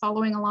you can be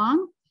following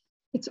along.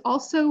 It's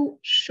also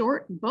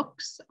short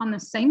books on the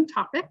same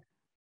topic.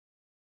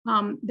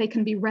 They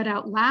can be read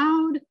out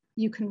loud.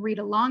 You can read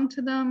along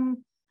to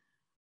them.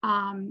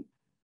 And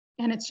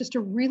it's just a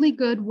really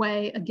good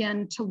way,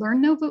 again, to learn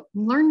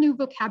new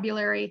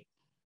vocabulary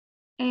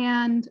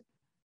and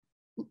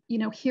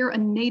hear a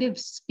native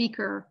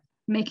speaker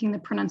making the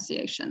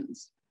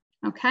pronunciations.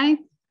 Okay,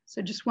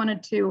 so just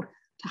wanted to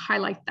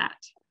highlight that.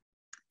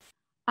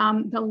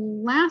 The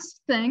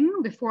last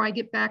thing before I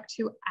get back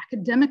to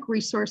academic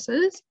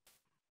resources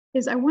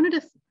is I wanted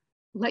to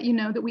let you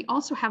know that we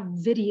also have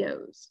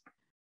videos.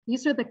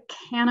 These are the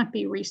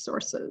Canopy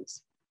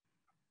resources.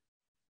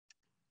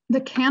 The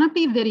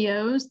Canopy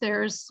videos,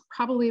 there's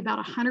probably about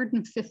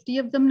 150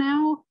 of them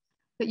now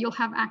that you'll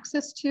have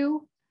access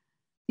to.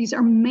 These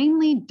are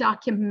mainly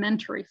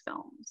documentary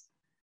films.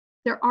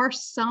 There are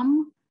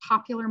some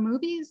popular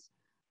movies,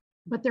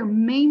 but they're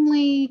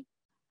mainly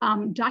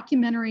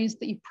documentaries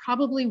that you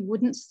probably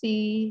wouldn't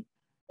see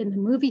in the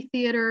movie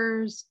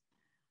theaters.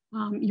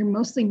 You're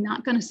mostly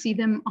not going to see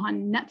them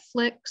on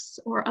Netflix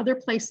or other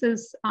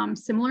places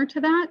similar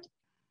to that.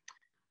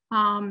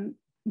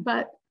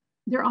 But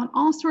they're on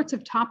all sorts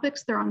of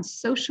topics. They're on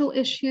social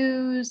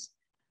issues,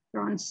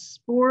 they're on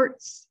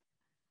sports,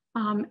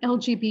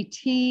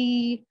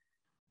 LGBT,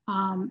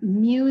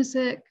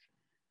 music.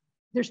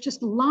 there's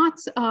just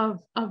lots of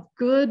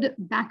good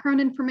background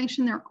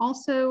information. There are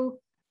also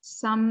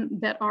some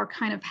that are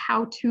kind of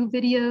how-to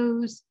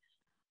videos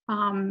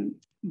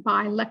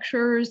by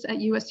lecturers at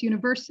US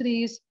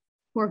universities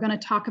who are going to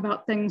talk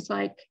about things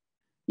like,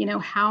 you know,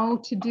 how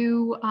to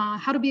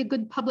be a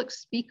good public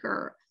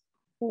speaker,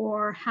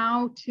 or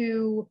how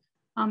to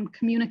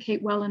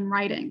communicate well in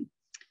writing.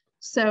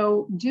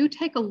 So do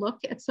take a look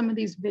at some of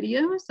these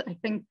videos. I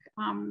think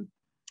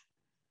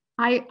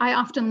I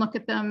often look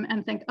at them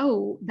and think,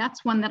 oh,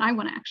 that's one that I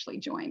want to actually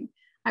join,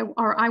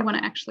 or I want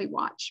to actually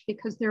watch,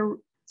 because there are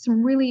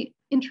some really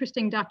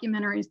interesting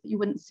documentaries that you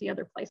wouldn't see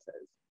other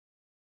places.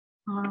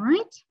 All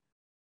right.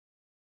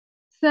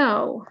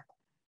 So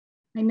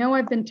I know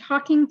I've been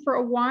talking for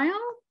a while,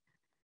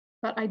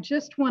 but I do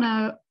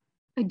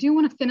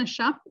want to finish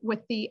up with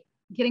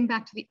getting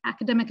back to the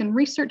academic and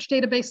research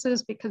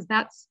databases, because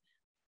that's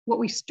what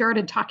we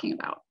started talking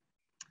about.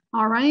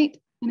 All right.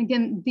 And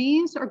again,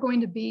 these are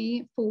going to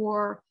be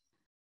for,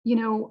 you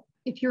know,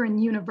 if you're in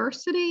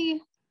university,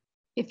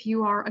 if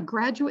you are a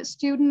graduate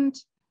student,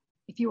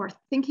 if you are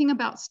thinking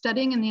about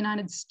studying in the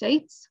United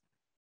States,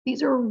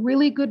 these are a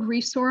really good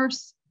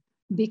resource,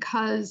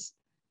 because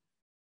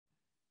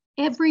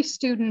every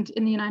student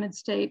in the United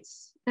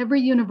States,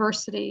 every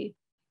university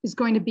is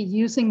going to be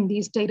using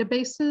these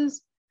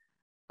databases.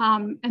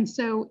 And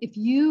so if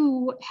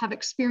you have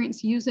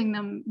experience using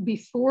them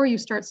before you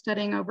start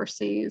studying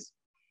overseas,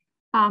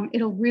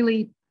 it'll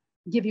really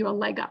give you a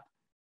leg up.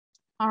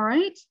 All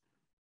right.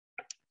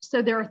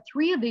 So there are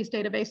 3 of these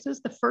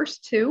databases. The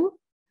first 2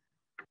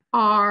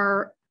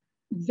 are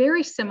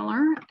very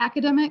similar.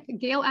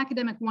 Gale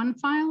Academic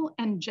OneFile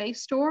and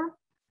JSTOR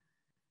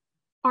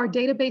are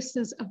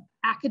databases of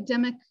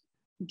academic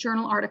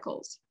journal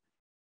articles.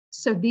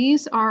 So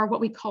these are what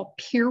we call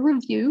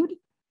peer-reviewed.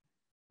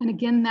 And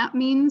again, that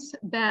means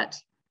that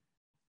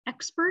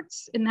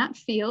experts in that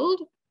field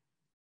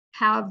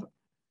have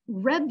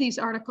read these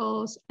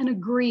articles and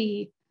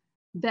agree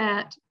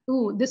that,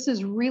 ooh, this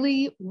is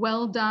really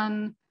well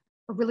done,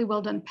 a really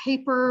well done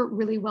paper,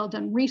 really well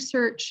done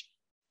research,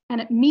 and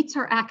it meets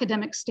our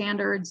academic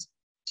standards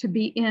to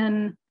be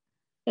in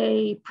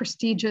a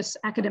prestigious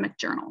academic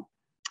journal.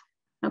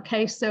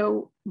 Okay,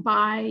 so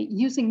by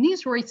using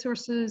these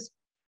resources,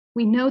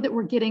 we know that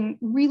we're getting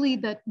really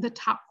the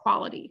top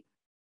quality,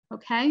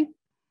 okay?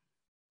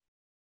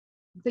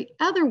 The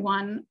other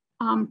one,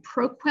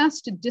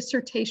 ProQuest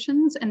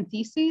dissertations and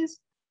theses,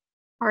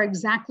 are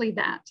exactly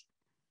that.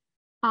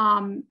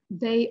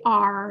 They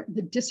are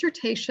the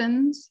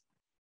dissertations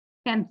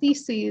and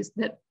theses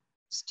that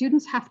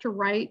students have to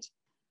write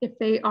if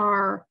they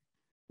are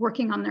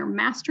working on their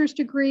master's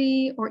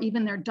degree or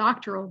even their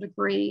doctoral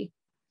degree.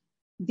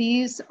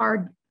 These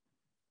are,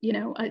 you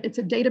know, it's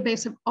a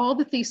database of all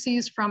the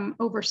theses from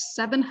over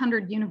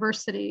 700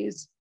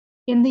 universities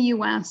in the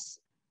US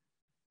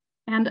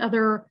and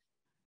other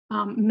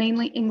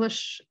mainly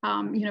English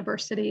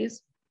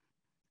universities.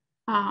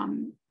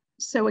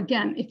 So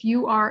again, if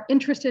you are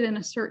interested in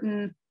a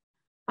certain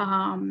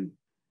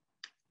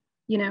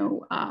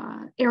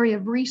area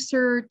of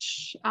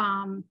research,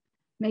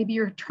 maybe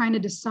you're trying to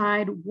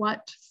decide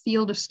what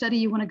field of study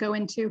you want to go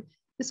into,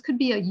 this could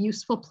be a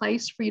useful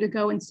place for you to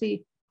go and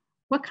see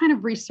what kind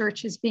of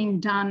research is being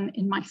done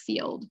in my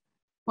field,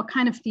 what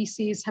kind of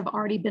theses have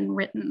already been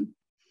written,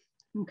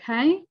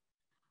 okay?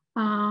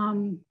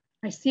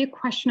 I see a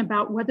question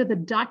about whether the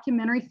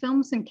documentary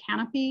films in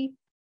Canopy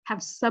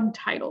have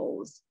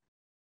subtitles.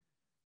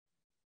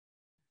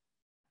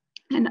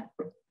 And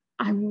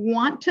I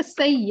want to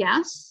say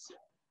yes,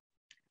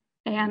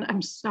 and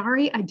I'm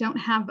sorry, I don't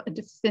have a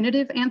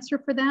definitive answer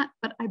for that,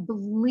 but I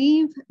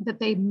believe that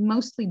they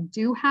mostly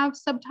do have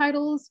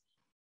subtitles.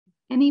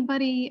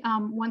 Anybody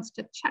wants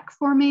to check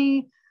for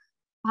me,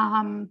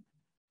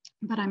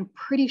 but I'm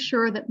pretty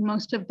sure that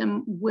most of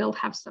them will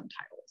have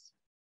subtitles.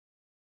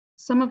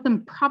 Some of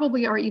them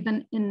probably are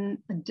even in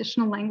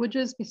additional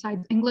languages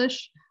besides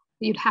English.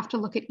 You'd have to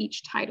look at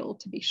each title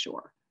to be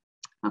sure.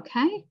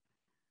 Okay,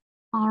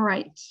 all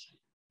right.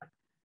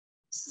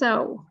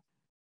 So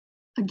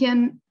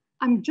again,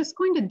 I'm just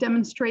going to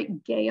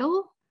demonstrate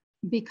Gale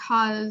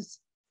because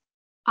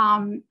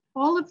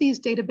all of these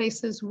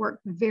databases work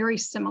very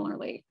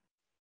similarly,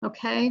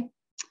 okay?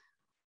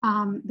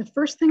 The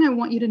first thing I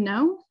want you to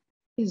know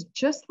is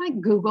just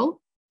like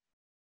Google,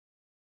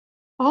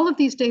 all of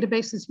these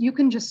databases, you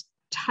can just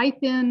type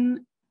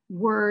in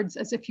words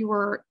as if you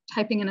were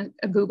typing in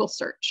a Google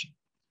search.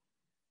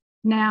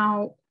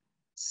 Now,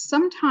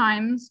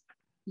 sometimes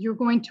you're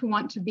going to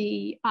want to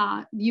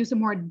use a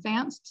more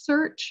advanced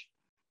search.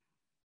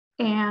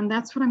 And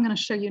that's what I'm going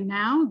to show you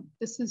now.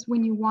 This is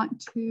when you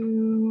want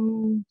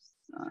to,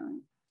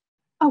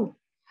 oh,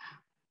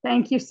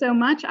 thank you so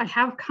much. I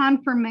have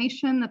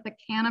confirmation that the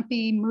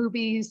Canopy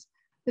movies,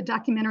 the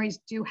documentaries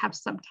do have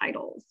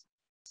subtitles.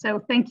 So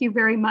thank you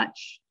very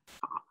much.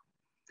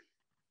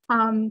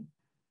 All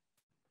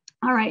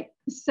right,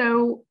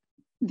 so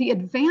the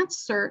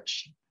advanced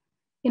search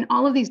in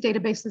all of these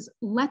databases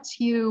lets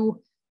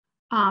you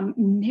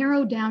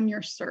narrow down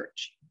your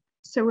search.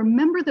 So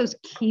remember those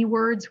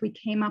keywords we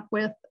came up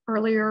with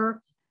earlier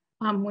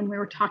when we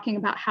were talking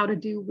about how to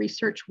do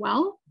research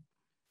well?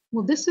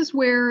 Well, this is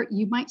where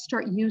you might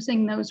start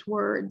using those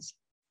words,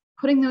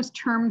 putting those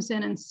terms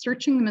in and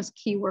searching them as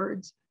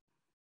keywords.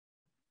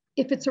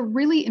 If it's a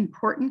really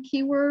important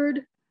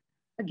keyword,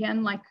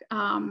 again, like,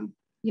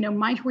 you know,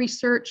 my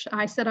research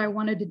I said I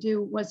wanted to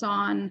do was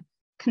on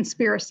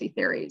conspiracy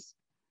theories.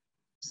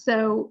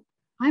 So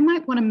I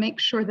might want to make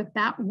sure that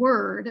that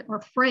word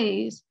or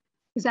phrase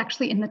is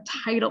actually in the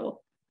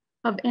title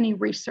of any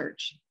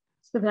research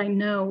so that I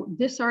know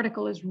this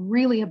article is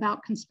really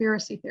about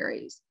conspiracy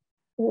theories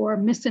or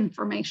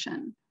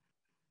misinformation.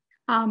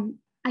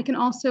 I can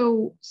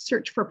also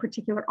search for a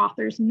particular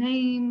author's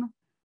name,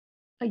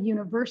 a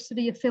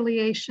university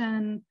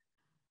affiliation.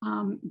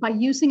 By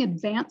using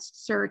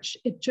advanced search,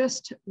 it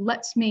just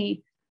lets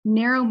me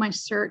narrow my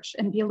search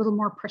and be a little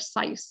more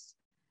precise.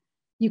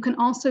 You can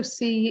also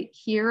see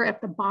here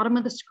at the bottom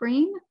of the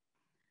screen,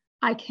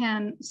 I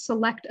can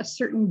select a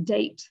certain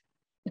date.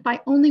 If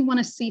I only want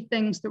to see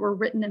things that were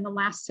written in the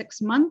last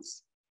 6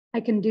 months, I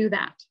can do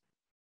that.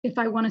 If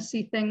I want to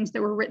see things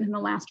that were written in the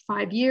last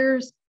 5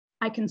 years,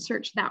 I can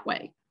search that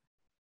way.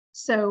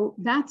 So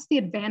that's the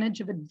advantage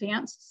of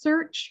advanced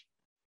search.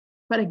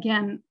 But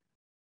again,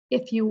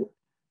 if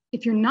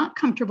you're not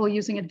comfortable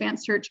using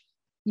advanced search,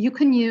 you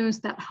can use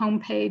that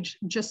homepage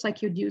just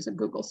like you'd use a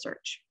Google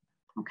search,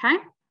 okay?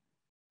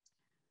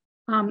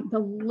 The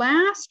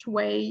last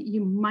way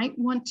you might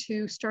want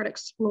to start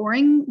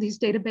exploring these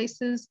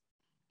databases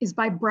is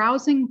by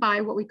browsing by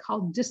what we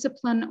call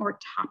discipline or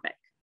topic.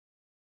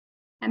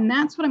 And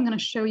that's what I'm going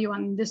to show you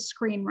on this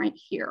screen right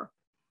here,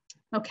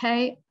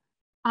 okay?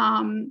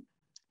 I'm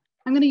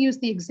going to use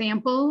the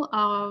example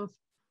of,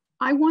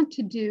 I want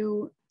to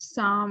do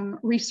some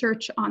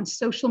research on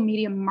social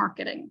media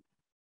marketing,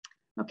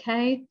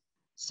 okay?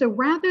 So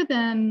rather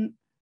than,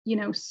 you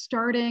know,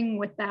 starting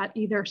with that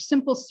either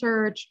simple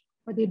search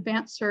or the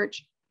advanced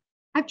search,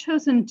 I've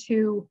chosen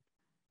to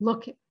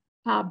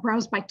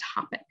browse by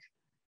topic,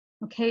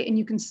 okay? And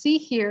you can see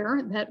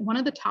here that one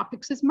of the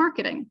topics is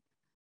marketing.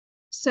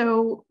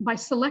 So by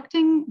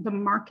selecting the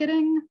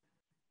marketing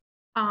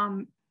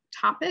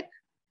topic,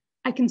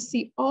 I can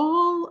see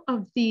all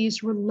of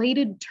these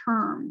related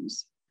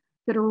terms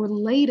that are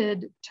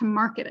related to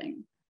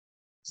marketing.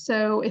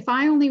 So if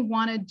I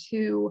wanted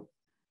to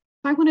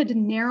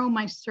narrow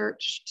my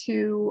search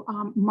to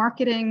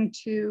marketing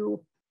to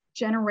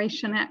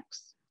Generation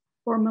X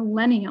or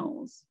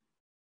millennials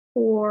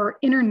or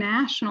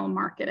international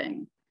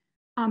marketing,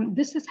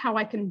 this is how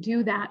I can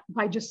do that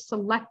by just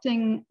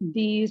selecting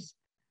these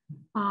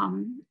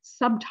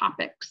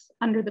subtopics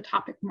under the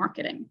topic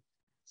marketing.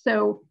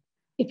 So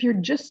if you're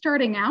just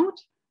starting out,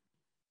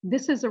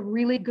 this is a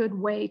really good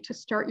way to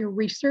start your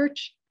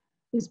research,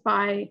 is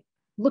by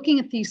looking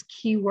at these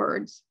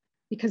keywords,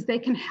 because they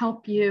can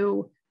help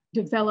you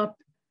develop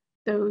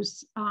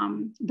those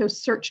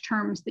search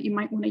terms that you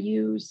might want to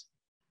use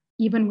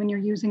even when you're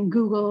using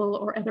Google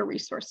or other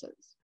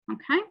resources,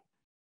 okay?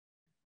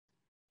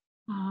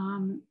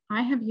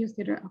 I have used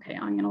it, okay,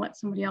 I'm gonna let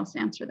somebody else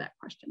answer that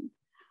question.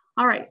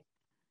 All right,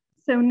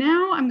 so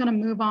now I'm gonna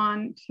move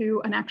on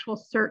to an actual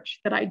search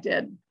that I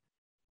did.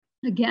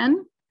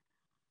 Again,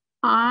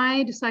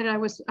 I decided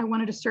I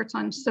wanted to search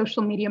on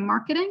social media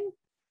marketing.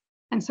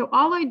 And so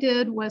all I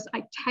did was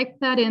I typed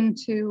that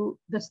into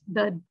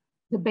the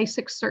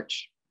basic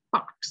search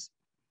box.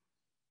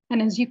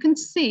 And as you can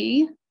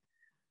see,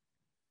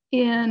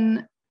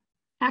 in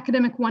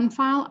Academic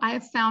OneFile, I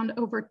have found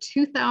over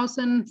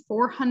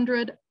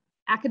 2,400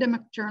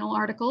 academic journal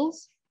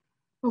articles,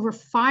 over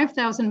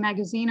 5,000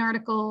 magazine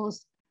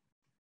articles,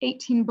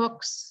 18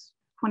 books,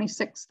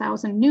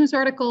 26,000 news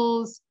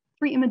articles,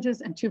 3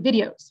 images, and 2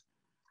 videos.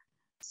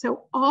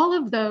 So all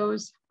of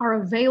those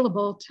are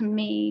available to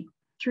me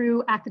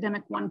through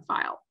Academic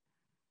OneFile,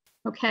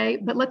 okay?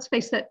 But let's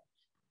face it,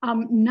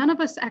 none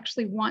of us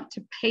actually want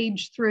to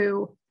page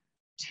through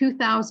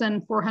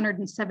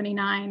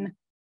 2,479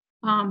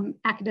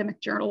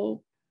 academic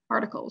journal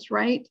articles,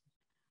 right?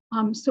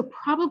 So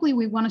probably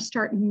we want to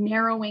start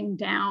narrowing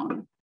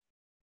down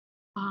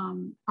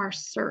our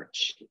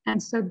search.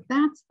 And so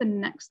that's the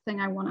next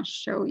thing I want to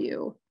show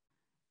you.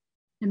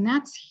 And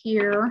that's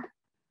here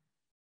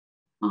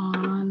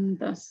on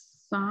the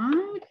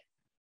side.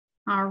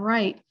 All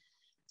right.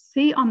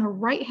 See, on the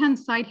right-hand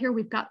side here,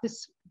 we've got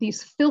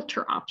these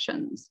filter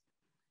options.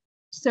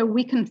 So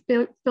we can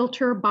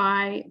filter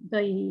by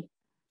the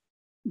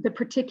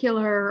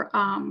particular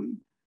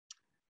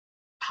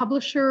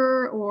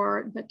publisher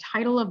or the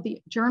title of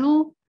the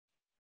journal.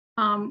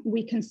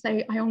 We can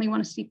say, I only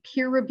want to see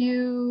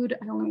peer-reviewed.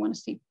 I only want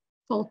to see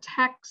full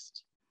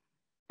text.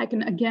 I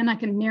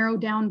can narrow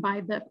down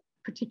by the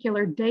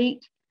particular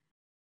date.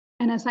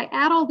 And as I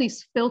add all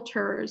these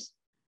filters,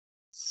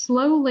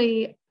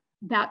 slowly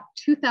that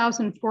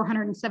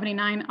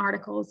 2,479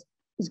 articles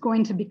is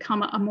going to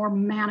become a more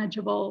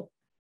manageable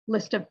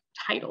list of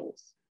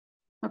titles,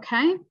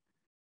 okay?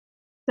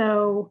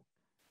 So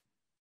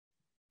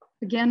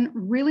again,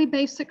 really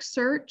basic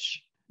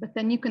search, but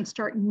then you can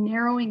start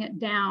narrowing it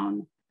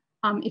down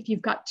if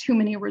you've got too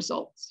many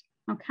results,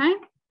 okay?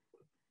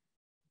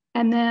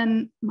 And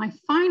then my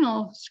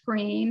final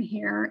screen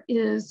here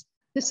is,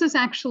 this is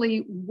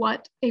actually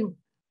what a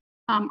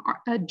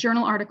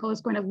journal article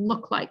is going to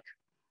look like,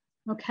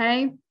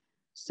 okay?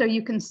 So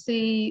you can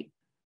see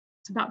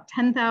it's about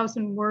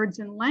 10,000 words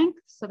in length,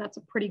 so that's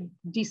a pretty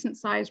decent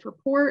sized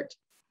report.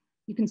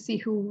 You can see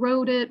who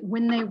wrote it,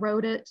 when they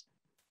wrote it.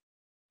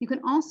 You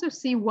can also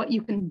see what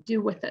you can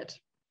do with it,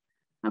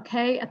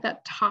 okay? At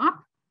that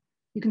top,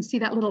 you can see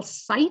that little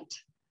cite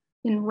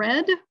in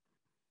red.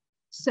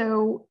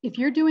 So if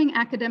you're doing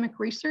academic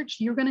research,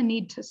 you're going to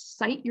need to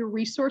cite your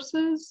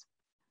resources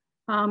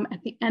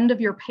at the end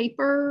of your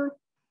paper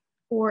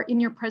or in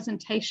your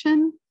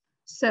presentation.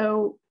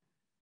 So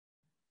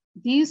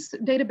these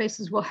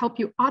databases will help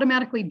you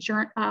automatically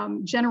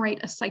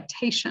generate a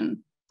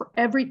citation for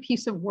every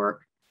piece of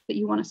work that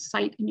you want to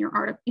cite in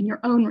your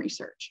own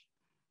research.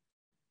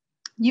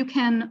 You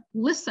can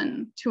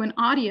listen to an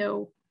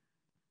audio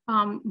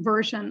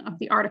version of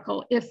the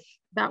article if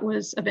that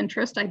was of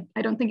interest.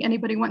 I don't think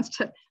anybody wants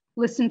to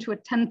listen to a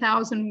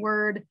 10,000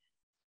 word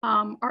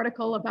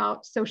article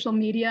about social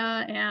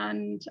media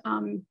and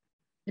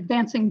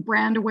advancing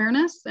brand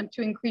awareness and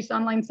to increase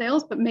online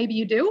sales, but maybe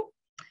you do.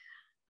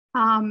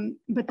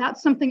 But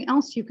that's something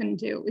else you can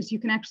do, is you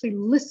can actually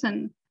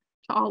listen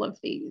to all of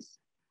these.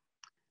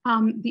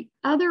 The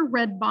other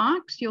red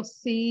box, you'll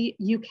see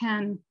you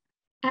can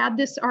add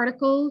this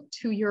article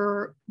to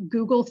your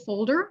Google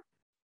folder.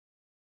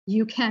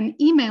 You can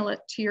email it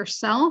to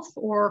yourself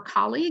or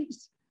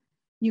colleagues.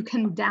 You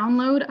can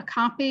download a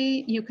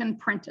copy, you can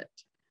print it.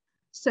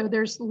 So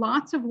there's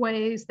lots of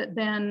ways that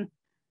then,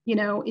 you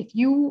know, if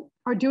you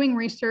are doing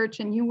research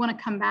and you want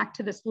to come back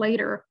to this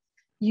later,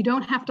 you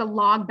don't have to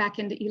log back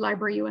into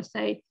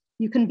ElibraryUSA.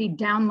 You can be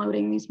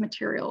downloading these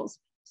materials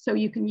so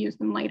you can use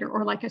them later.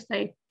 Or like I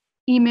say,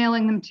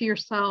 emailing them to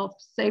yourself,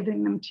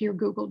 saving them to your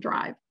Google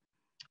Drive,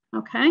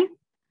 okay?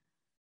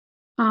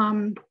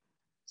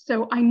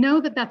 So I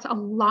know that that's a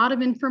lot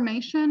of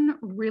information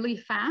really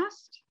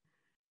fast,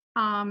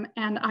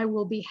 and I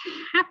will be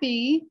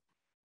happy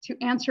to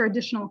answer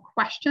additional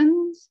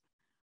questions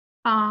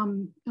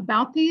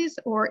about these,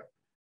 or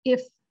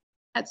if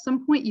at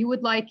some point you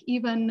would like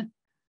even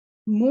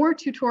more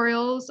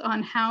tutorials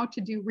on how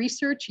to do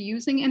research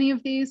using any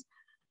of these,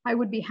 I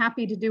would be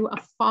happy to do a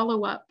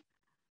follow-up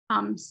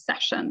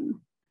session.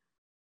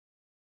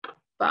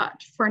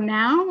 But for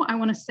now, I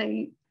want to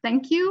say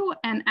thank you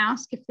and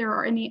ask if there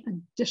are any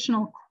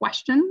additional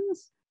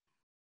questions.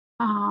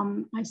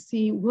 I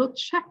see, we'll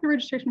check the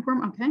registration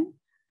form. Okay,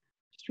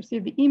 just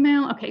received the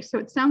email. Okay, so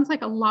it sounds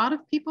like a lot of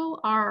people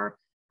are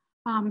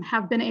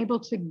have been able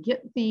to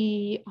get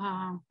the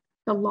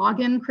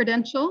login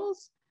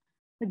credentials.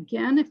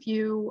 Again, if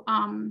you,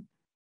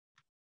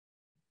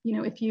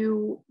 you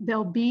know,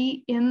 they'll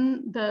be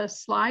in the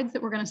slides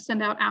that we're going to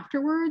send out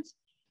afterwards.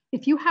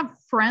 If you have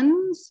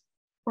friends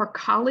or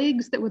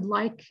colleagues that would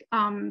like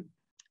to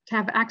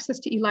have access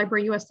to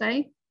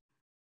ElibraryUSA,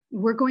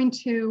 we're going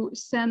to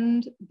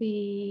send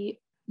the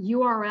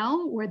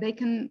URL where they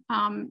can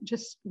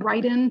just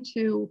write in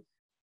to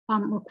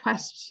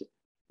request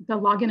the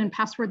login and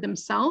password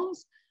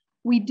themselves.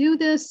 We do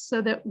this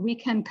so that we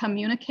can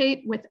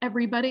communicate with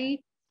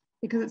everybody,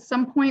 because at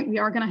some point we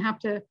are going to have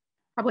to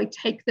probably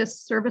take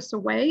this service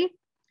away.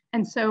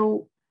 And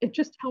so it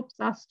just helps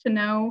us to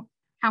know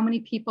how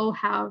many people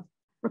have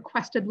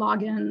requested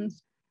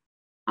logins.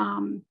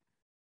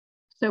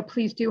 So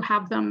please do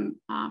have them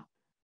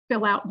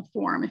fill out the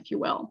form, if you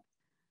will.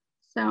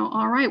 So,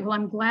 all right, well,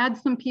 I'm glad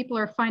some people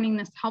are finding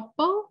this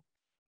helpful.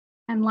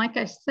 And like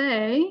I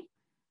say,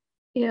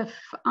 if,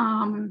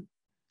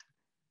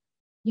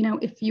 you know,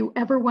 if you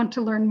ever want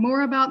to learn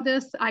more about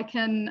this, I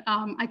can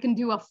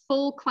do a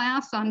full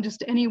class on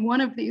just any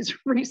one of these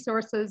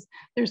resources.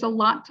 There's a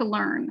lot to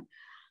learn.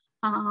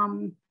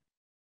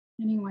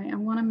 Anyway, I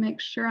want to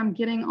make sure I'm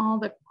getting all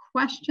the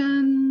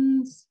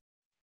questions.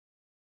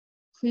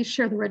 Please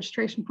share the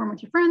registration form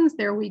with your friends.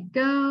 There we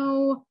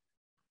go.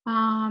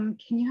 Can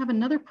you have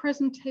another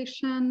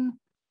presentation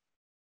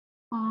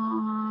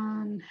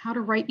on how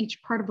to write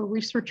each part of a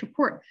research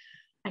report?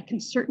 I can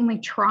certainly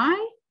try.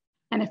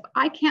 And if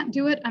I can't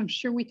do it, I'm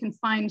sure we can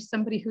find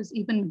somebody who's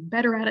even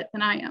better at it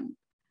than I am.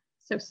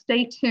 So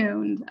stay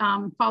tuned.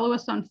 Follow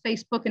us on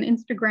Facebook and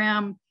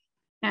Instagram,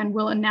 and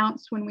we'll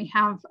announce when we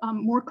have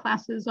more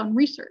classes on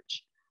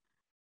research.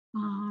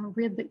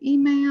 Read the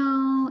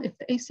email. If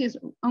the AC is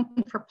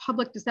open for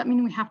public, does that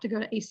mean we have to go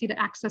to AC to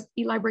access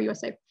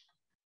ElibraryUSA?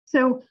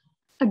 So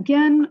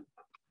again,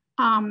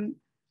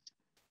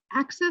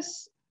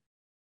 access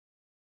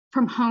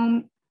from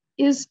home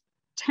is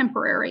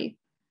temporary.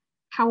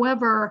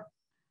 However,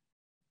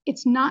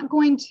 it's not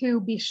going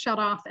to be shut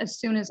off as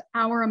soon as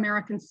our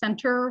American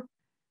Center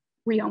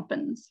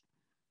reopens,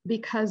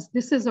 because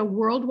this is a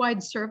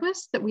worldwide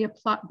service that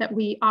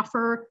we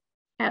offer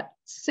at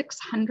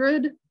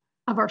 600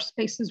 of our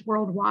spaces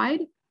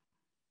worldwide.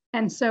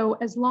 And so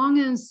as long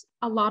as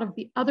a lot of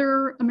the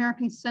other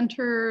American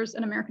centers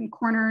and American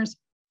corners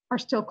are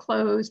still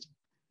closed,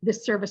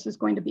 this service is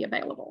going to be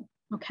available,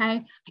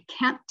 okay? I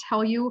can't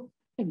tell you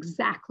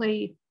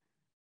exactly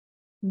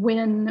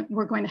when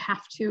we're going to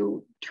have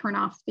to turn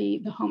off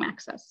the home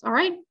access, all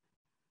right?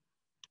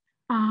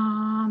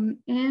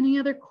 Any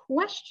other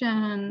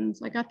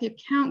questions? I got the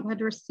account, glad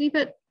to receive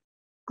it.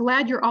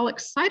 Glad you're all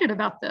excited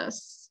about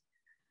this.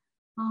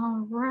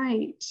 All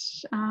right.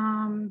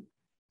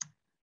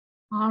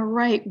 All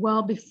right,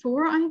 well,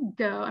 before I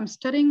go, I'm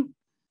studying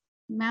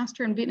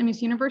master in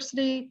Vietnamese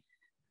University,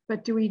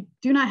 but do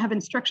not have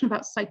instruction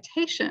about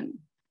citation.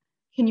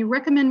 Can you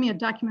recommend me a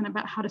document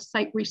about how to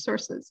cite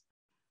resources?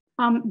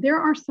 There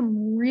are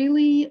some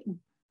really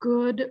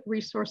good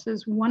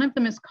resources. One of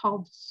them is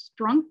called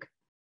Strunk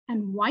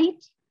and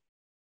White.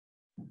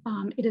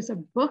 It is a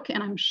book,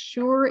 and I'm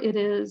sure it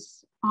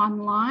is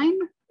online.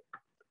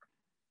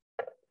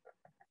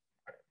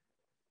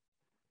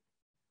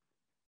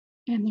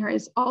 And there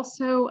is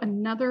also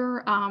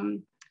another,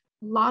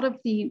 lot of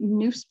the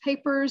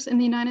newspapers in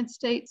the United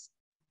States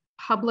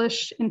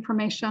publish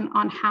information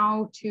on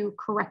how to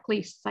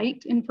correctly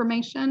cite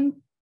information.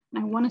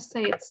 And I want to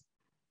say it's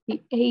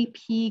the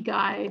AP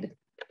Guide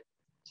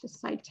to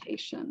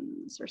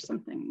Citations or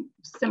something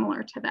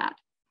similar to that.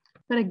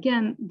 But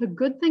again, the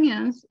good thing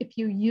is if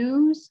you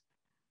use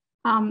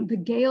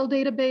the Gale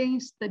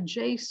database, the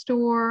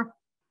JSTOR,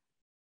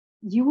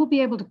 you will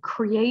be able to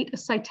create a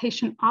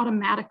citation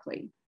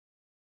automatically.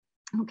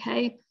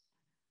 Okay,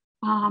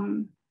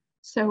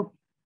 so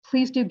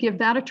please do give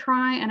that a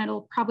try, and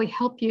it'll probably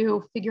help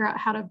you figure out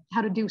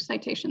how to do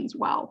citations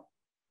well.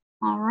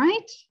 All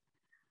right.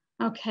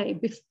 Okay,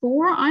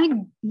 before I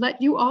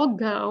let you all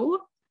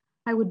go,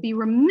 I would be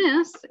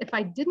remiss if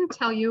I didn't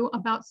tell you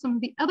about some of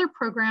the other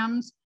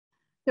programs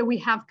that we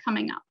have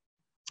coming up.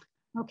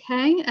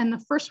 Okay, and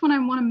the first one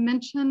I want to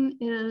mention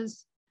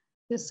is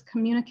this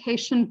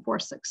Communication for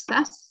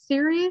Success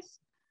series.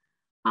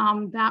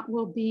 That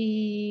will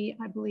be,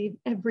 I believe,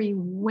 every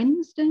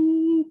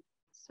Wednesday.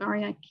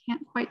 Sorry, I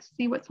can't quite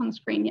see what's on the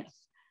screen. Yes,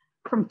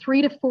 from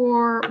 3 to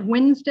 4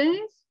 Wednesdays.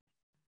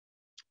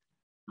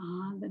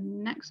 The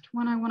next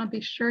one I want to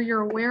be sure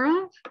you're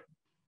aware of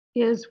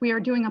is we are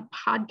doing a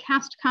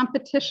podcast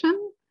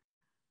competition.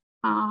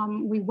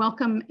 We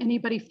welcome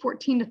anybody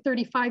 14 to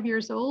 35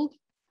 years old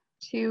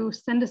to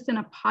send us in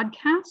a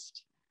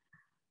podcast.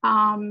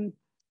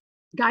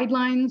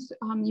 Guidelines,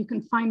 you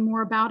can find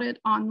more about it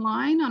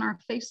online on our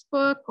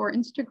Facebook or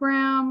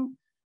Instagram.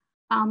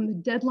 The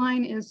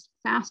deadline is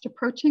fast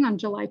approaching on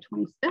July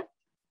 25th.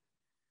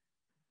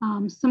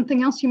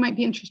 Something else you might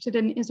be interested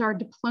in is our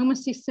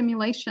diplomacy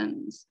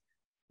simulations.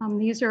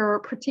 These are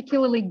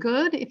particularly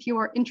good if you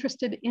are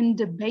interested in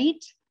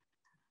debate.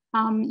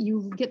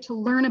 You get to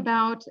learn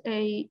about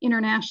an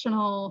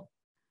international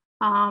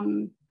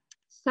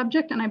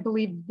subject, and I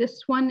believe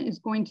this one is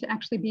going to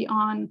actually be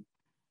on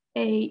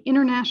an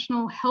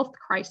international health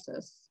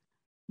crisis,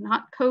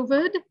 not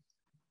COVID,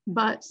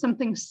 but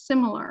something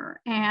similar,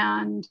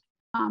 and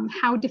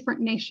how different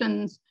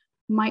nations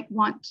might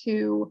want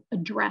to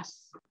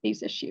address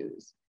these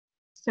issues.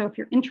 So if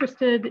you're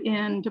interested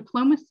in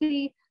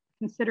diplomacy,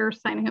 consider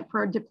signing up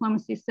for our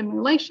diplomacy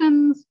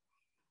simulations.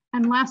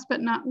 And last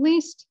but not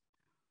least,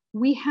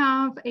 we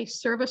have a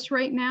service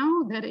right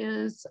now that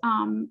is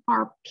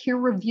our peer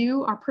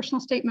review, our personal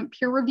statement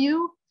peer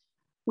review.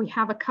 We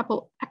have a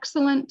couple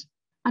excellent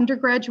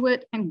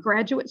undergraduate and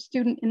graduate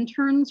student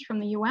interns from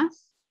the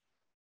US.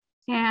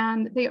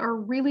 And they are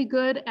really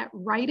good at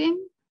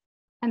writing,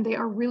 and they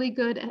are really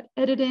good at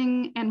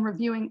editing and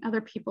reviewing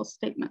other people's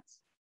statements.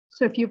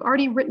 So if you've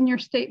already written your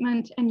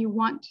statement and you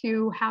want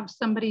to have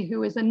somebody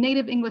who is a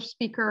native English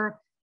speaker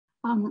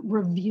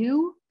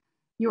review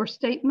your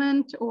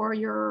statement or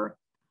your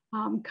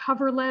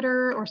cover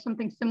letter or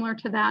something similar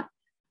to that,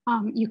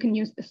 you can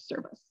use this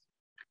service.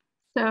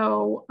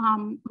 So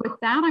with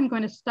that, I'm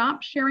going to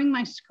stop sharing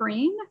my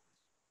screen.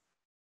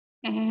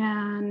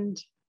 And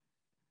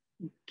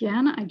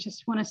again, I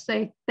just want to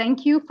say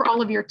thank you for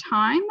all of your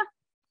time.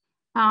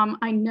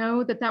 I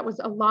know that that was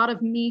a lot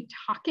of me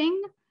talking.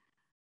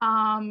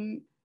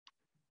 And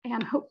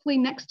hopefully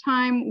next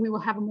time we will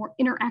have a more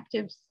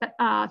interactive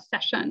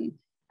session.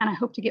 And I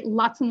hope to get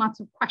lots and lots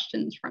of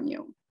questions from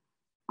you.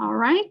 All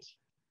right.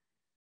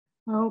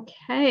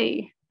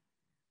 Okay.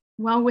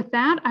 Well, with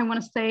that, I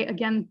want to say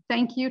again,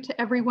 thank you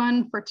to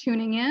everyone for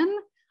tuning in.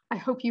 I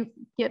hope you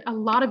get a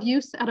lot of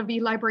use out of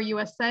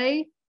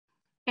ElibraryUSA.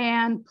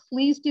 And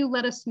please do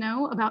let us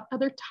know about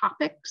other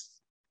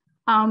topics,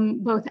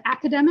 both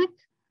academic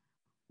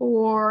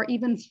or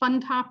even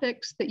fun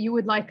topics that you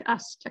would like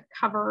us to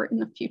cover in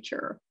the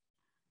future.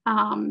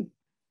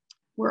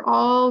 We're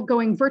all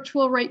going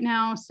virtual right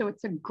now, so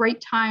it's a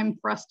great time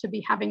for us to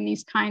be having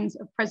these kinds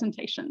of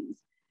presentations.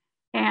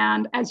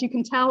 And as you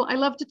can tell, I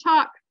love to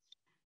talk.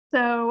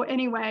 So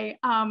anyway,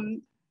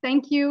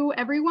 thank you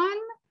everyone,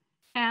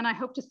 and I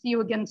hope to see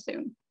you again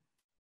soon.